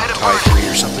Go down, ahead and tie burn three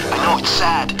it. or something like I that. know it's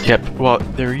sad. Yep. Well,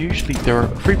 there were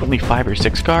frequently 5 or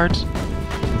 6 guards,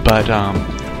 but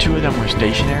 2 of them were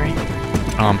stationary,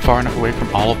 far enough away from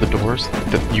all of the doors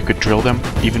that you could drill them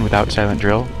even without silent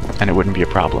drill, and it wouldn't be a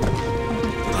problem.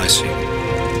 I see.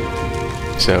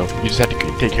 So you just had to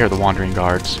take care of the wandering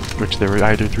guards, which there were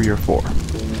either 3 or 4.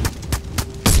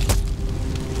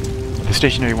 The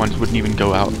stationary ones wouldn't even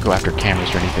go after cameras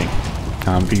or anything.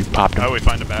 But you popped them. Oh, we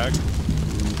find a bag.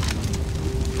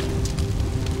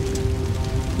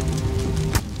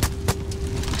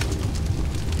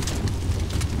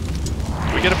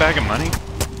 Did we get a bag of money?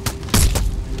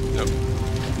 Nope.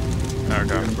 Okay. We're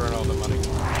gonna burn all the money.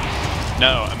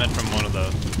 No, I meant from one of the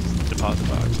deposit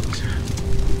boxes.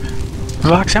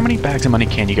 Vox, how many bags of money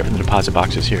can you get from the deposit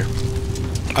boxes here?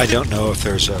 I don't know if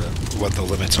there's what the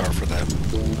limits are for that.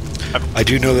 I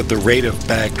do know that the rate of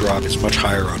bag drop is much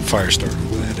higher on Firestarter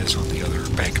than it is on the other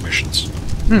bank missions.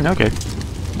 Okay.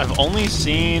 I've only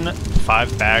seen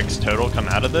 5 bags total come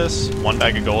out of this. 1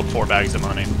 bag of gold, 4 bags of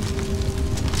money.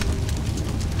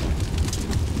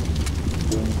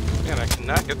 Man, I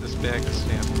cannot get this bag to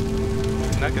stand.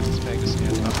 I cannot get this bag to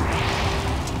stand up.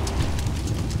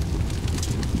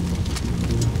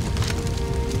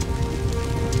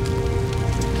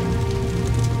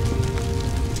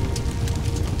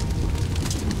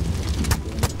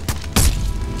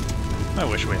 I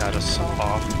wish we had a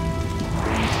saw.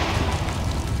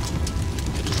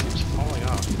 It just keeps falling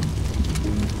off.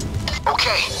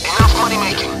 Okay, enough money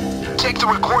making. Take the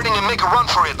recording and make a run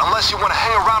for it, unless you want to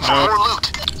hang around for more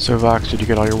loot. So Vox, did you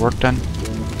get all your work done?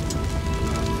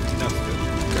 No,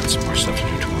 got some more stuff to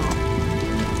do tomorrow.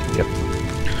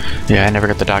 Yep. Yeah, I never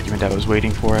got the document I was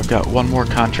waiting for. I've got one more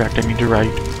contract I need to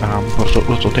write,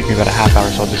 which will take me about a half hour,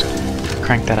 so I'll just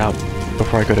crank that out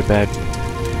before I go to bed.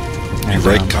 You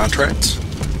write contracts?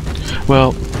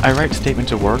 Well, I write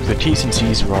statements of work. The T's and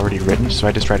C's are already written, so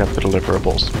I just write up the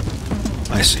deliverables.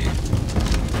 I see.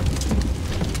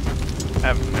 I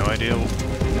have no idea.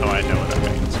 Oh, I know what that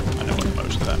means. I know what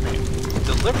most of that means.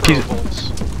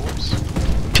 Deliverables, of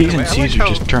course. T's Anyway, and I C's like are how-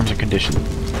 just terms and conditions.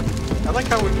 I like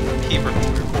how we keep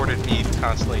recorded me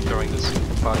constantly throwing this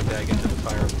body bag into the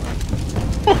fire.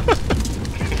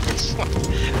 It's like,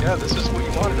 yeah, this is what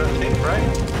you wanted, I think,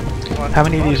 right? You want How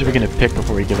many of body these are we bag. going to pick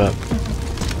before we give up?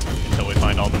 Until we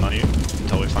find all the money.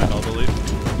 Until we find all the loot. I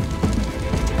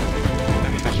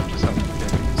mean, I should just have to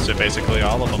pick. So basically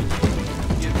all of them.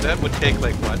 Yeah, that would take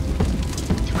like what?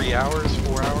 3 hours,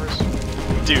 4 hours?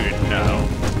 Dude, no.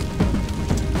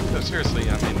 No, seriously,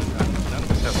 I mean, none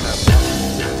of us have that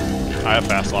long. I have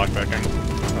fast lock picking.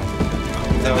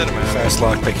 That doesn't matter. Fast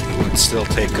lockpicking would still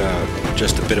take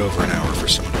just a bit over an hour for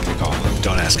someone to pick all of them.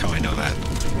 Don't ask how I know that.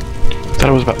 I thought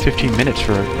it was about 15 minutes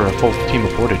for a full team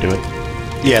of 4 to do it.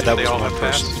 Yeah, that They was all one have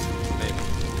person. fast? Maybe.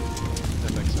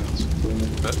 That makes sense.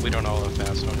 But we don't all have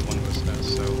fast, only one of us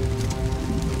does, so it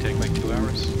would take like 2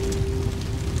 hours.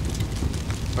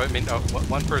 I mean,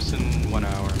 one person, 1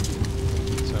 hour.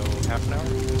 So half an hour?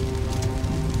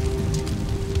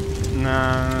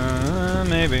 Nah,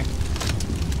 maybe.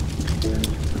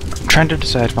 I'm trying to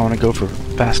decide if I want to go for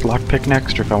fast lockpick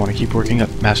next, or if I want to keep working up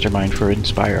Mastermind for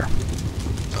Inspire.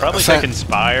 Probably take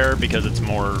Inspire because it's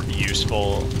more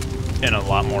useful in a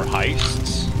lot more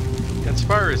heists.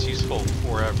 Inspire is useful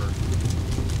forever.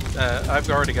 I've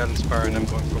already got Inspire and I'm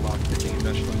going for lockpicking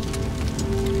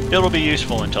eventually. It'll be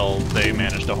useful until they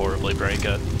manage to horribly break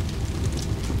it.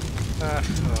 Well,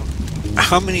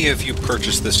 How many of you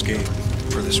purchased this game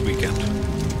for this weekend?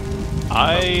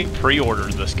 I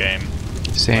pre-ordered this game.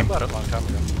 I Same. bought it a long time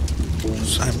ago.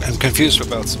 I'm confused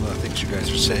about some of the things you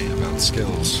guys are saying about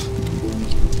skills.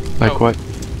 Like Oh. what?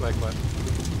 Like what?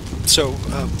 So,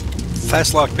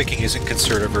 fast lockpicking isn't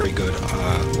considered a very good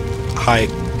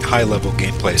high-level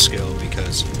gameplay skill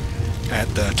because at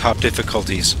the top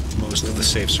difficulties, most of the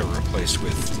safes are replaced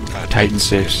with Titan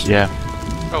safes, yeah.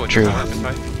 Oh, it True. doesn't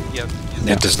have to fight? Yeah.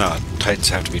 Yeah. It does not. Titans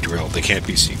have to be drilled. They can't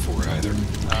be C4 either.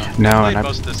 No, I and played I've-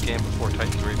 most of this game before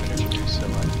Titans were even introduced, so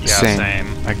Yeah, Same.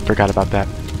 I forgot about that.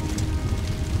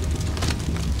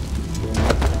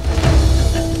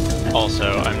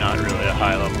 Also, I'm not really a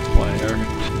high-level player.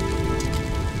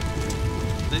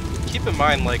 Keep in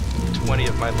mind, like, 20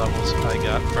 of my levels I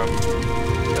got from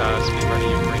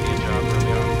speedrunning Ukrainian job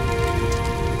early on.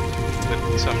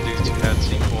 With some dudes who had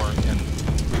C4 and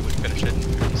finish it in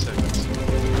 50 seconds.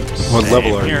 What Same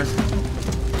level are here. you?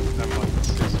 I'm like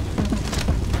 60.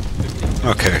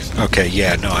 50. Okay,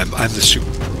 yeah, no, I'm the super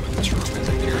pro in this room, I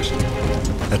think yours.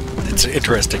 It's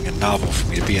interesting and novel for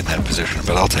me to be in that position,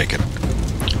 but I'll take it.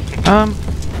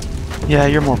 Yeah,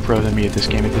 you're more pro than me at this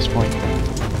game at this point.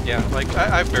 Yeah, like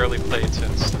I've barely played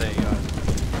since they've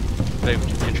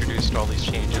introduced all these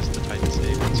changes to Titan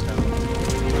save and stuff.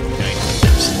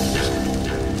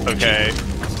 Okay.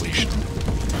 Completion.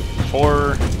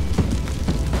 For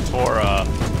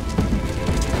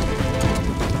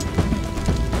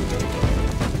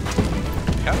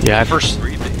Yeah, First,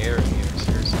 breathe the air in here,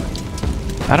 seriously.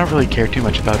 I don't really care too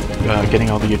much about getting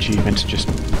all the achievements, just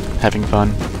having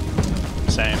fun.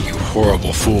 same. You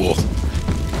horrible fool.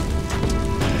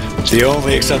 The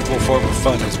only acceptable form of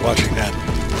fun is watching that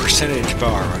percentage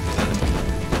bar on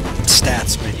the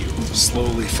stats menu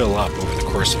slowly fill up over the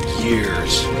course of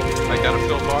years. I gotta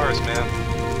fill bars, man.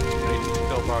 I need to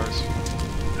fill bars.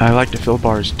 I like to fill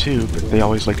bars too, but they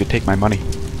always like to take my money.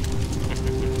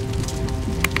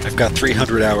 I've got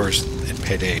 300 hours in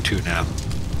Payday 2 now.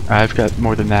 I've got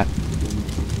more than that.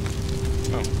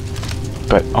 Oh.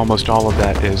 But almost all of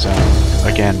that is,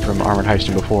 again, from Armored Heist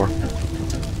and before.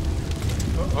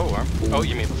 Oh,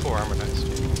 you mean before Armored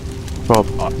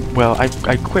Heist? Well, I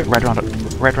quit right around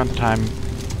the time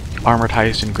Armored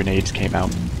Heist and Grenades came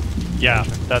out. Yeah,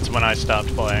 that's when I stopped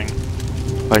playing.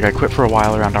 Like, I quit for a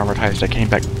while around Armored Heist, I came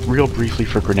back real briefly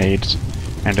for Grenades,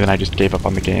 and then I just gave up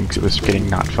on the game because it was getting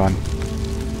not fun.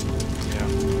 Yeah.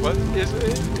 What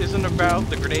isn't about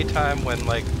the grenade time when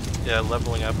like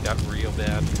leveling up got real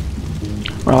bad?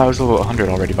 Well, I was level 100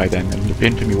 already by then, and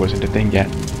Infamy wasn't a thing yet.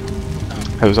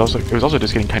 It was also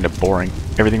just getting kind of boring.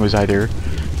 Everything was either...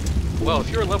 Well,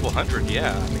 if you're level 100,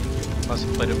 yeah. I mean, you must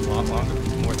have played it a lot longer,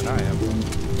 more than I have.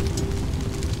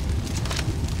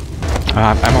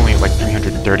 I'm only at like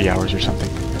 330 hours or something.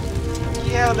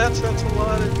 Yeah, that's a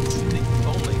lot. It's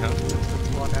only, huh?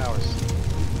 That's a lot of hours.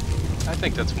 I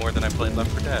think that's more than I played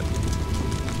Left 4 Dead.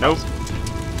 Nope.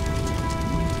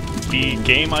 The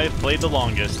game I've played the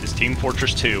longest is Team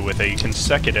Fortress 2 with a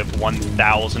consecutive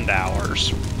 1,000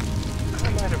 hours. I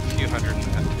might have a few hundred in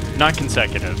that too. Not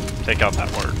consecutive. Take out that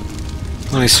word.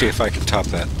 Let me see if I can top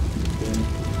that.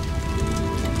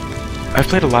 I've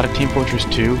played a lot of Team Fortress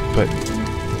 2, but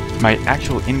my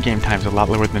actual in-game time is a lot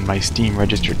lower than my Steam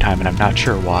registered time, and I'm not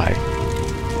sure why.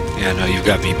 Yeah, no, you've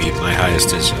got me beat. My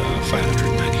highest is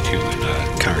 592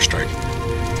 in Counter-Strike.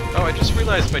 Oh, I just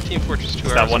realized my Team Fortress 2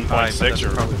 Is that hours are high, 1.6 but that's or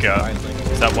probably gut? idling.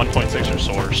 Is that 1.6 or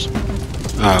source?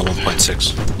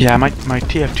 1.6. Yeah, my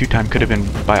TF2 time could have been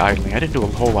by idling. I didn't do a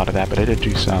whole lot of that, but I did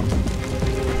do some.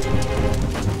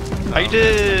 I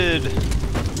did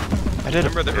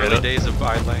Remember the early days of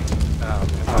idling?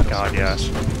 Oh god, yes.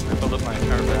 I filled up my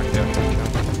entire backpack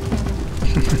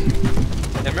with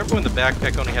junk. And remember when the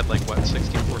backpack only had like what,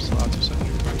 64 slots or something,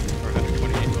 or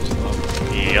 128 slots?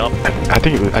 Yep. I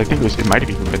think it might have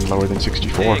even been lower than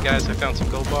 64. Hey guys, I found some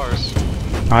gold bars.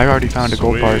 I already found a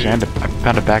gold Sweet. bars and I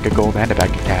found a bag of gold and a bag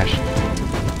of cash.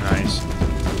 Nice.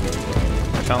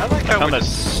 I I like how found we're that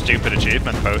stupid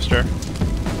achievement poster.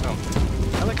 Oh,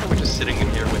 I like how we're just sitting in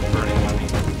here with burning money.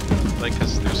 Like,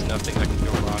 because there's nothing that can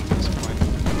go wrong at this point.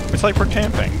 It's like we're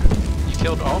camping. You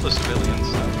killed all the civilians.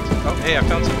 Oh, hey, I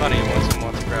found some money.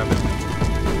 Someone wants to grab it.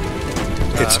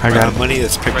 It's I got money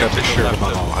that's picked right up to and the shared left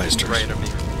among of- all heisters. Right of me.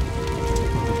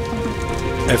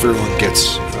 Everyone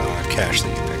gets cash that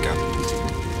you pick up.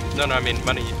 No, I mean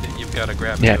money that you've got to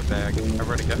grab Yeah. in the bag. I've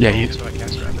already got Yeah, gold, so I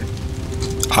can't grab it.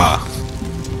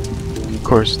 Of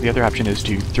course, the other option is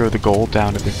to throw the gold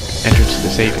down at the entrance to the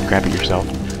safe and grab it yourself.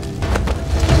 Yeah,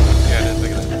 I didn't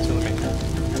think of that until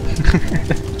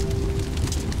me.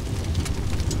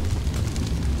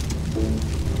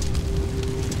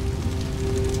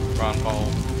 Ron Paul,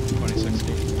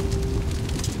 2016.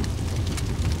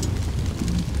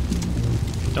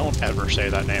 Don't ever say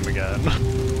that name again.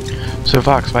 So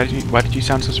Vox, why did you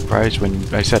sound so surprised when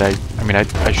I said I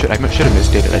should have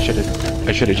misstated. I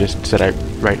should have just said I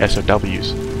write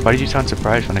SOWs. Why did you sound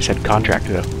surprised when I said contract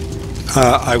though?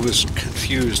 I was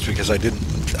confused because I did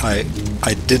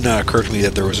not occur to me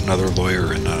that there was another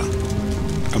lawyer in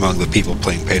among the people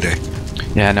playing Payday.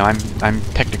 Yeah, no, I'm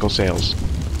technical sales.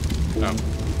 Oh.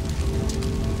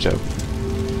 So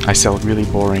I sell really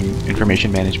boring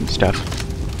information management stuff.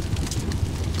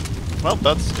 Well,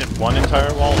 that's one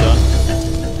entire wall done.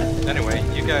 Anyway,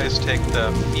 you guys take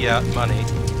the fiat money.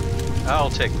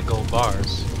 I'll take the gold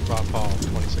bars. Ron Paul,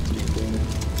 2016.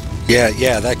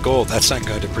 Yeah, that gold, that's not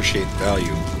going to depreciate in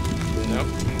value.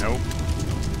 Nope.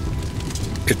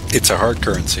 It's a hard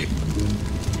currency.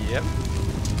 Yep.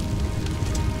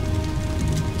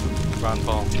 Ron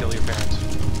Paul, kill your parents.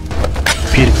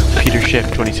 Peter Schiff,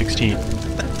 2016.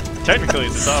 Technically,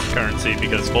 it's a soft currency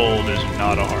because gold is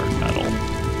not a hard metal.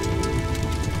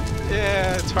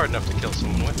 Yeah, it's hard enough to kill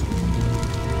someone with.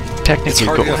 Technically, It's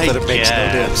hard gold. enough that it makes no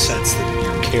guess. damn sense that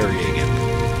you're carrying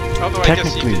it. Although I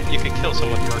guess Technically- you could kill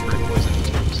someone with mercury poison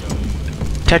too,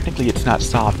 so... Technically, it's not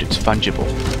soft, it's fungible.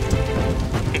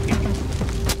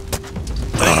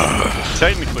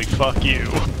 Technically, fuck you.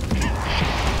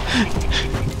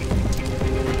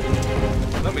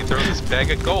 Let me throw this bag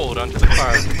of gold onto the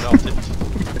fire and melt it.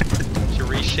 To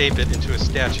reshape it into a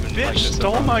statue in Bitch likeness of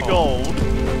stole Ron my Paul. gold.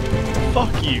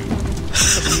 Fuck you.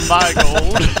 That's my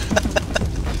gold.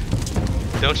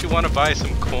 Don't you want to buy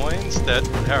some coins that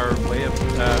are way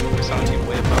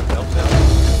above melt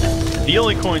value? The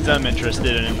only coins I'm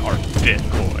interested in are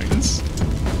Bitcoins.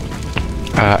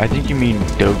 I think you mean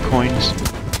Dogecoins.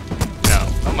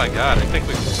 No. Oh my god, I think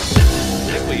we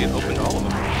opened all of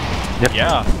them. Yep.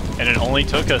 Yeah, and it only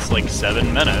took us like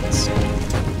 7 minutes.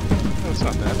 That's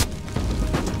not bad.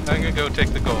 I'm gonna go take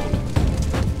the gold.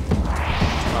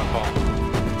 Ron Paul.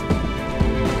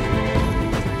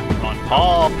 On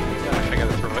Paul. Gosh, I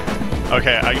gotta throw it.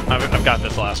 Okay, I've got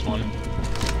this last one.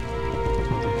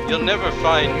 You'll never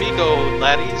find me gold,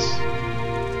 laddies.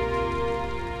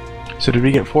 So did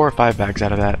we get 4 or 5 bags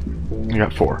out of that? We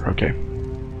got 4, okay.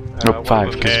 Nope, one 5.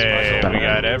 of them 'cause- is Okay, my we gold.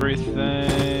 got everything.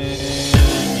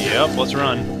 Yep, let's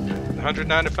run.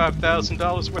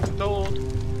 $195,000 worth of gold.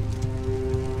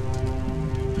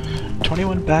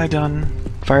 21 bagged on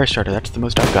Firestarter, that's the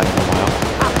most I've got in a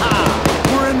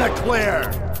while. We're in the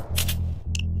clear.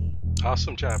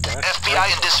 Awesome job, Brad. FBI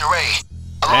in disarray.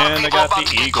 A lot And of I people got about the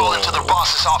to get called into their Eagle.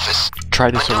 boss's office. Try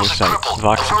the solo Mendoza site. crippled,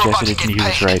 Vox and we're about suggested to it and get he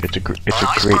was paid. right, it's a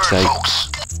Nice great bird, site. folks.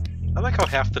 I like how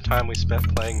half the time we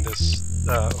spent playing this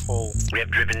whole We have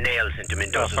driven nails into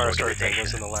Mendoza's Firestarter thing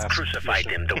was organization. in the last Crucified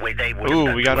mission. them the way they would have Ooh,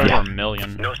 done we got to over us. a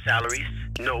million. No salaries,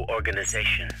 no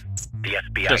organization. The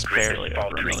FBI Just grip barely is over a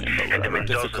faltering, million, but and the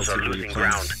whatever. Mendozas are losing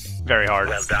ground. Very hard.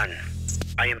 Well done.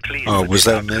 I am pleased. Oh, with was this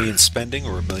that a outcome. million spending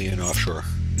or a million offshore?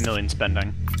 Million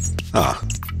spending. Ah,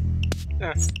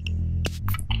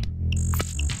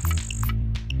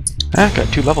 Got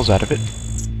 2 levels out of it.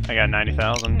 I got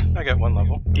 90,000 I got 1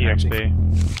 level. EXP.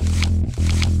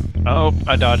 Oh,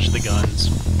 I dodged the guns.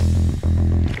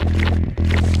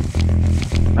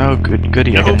 Oh,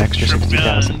 goody, I got an extra Nope,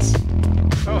 60,000. guns.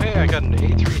 Oh hey, I got an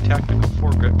A3 tactical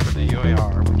foregrip for the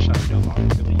UAR, which I no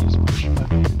longer really use much,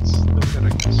 but it's good, I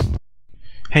guess.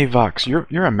 Hey Vox, you're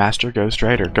a master ghost,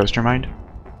 right? Or ghoster mind?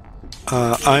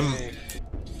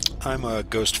 I'm a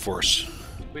Ghost Force.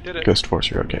 We did it. Ghost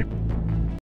Forcer, okay.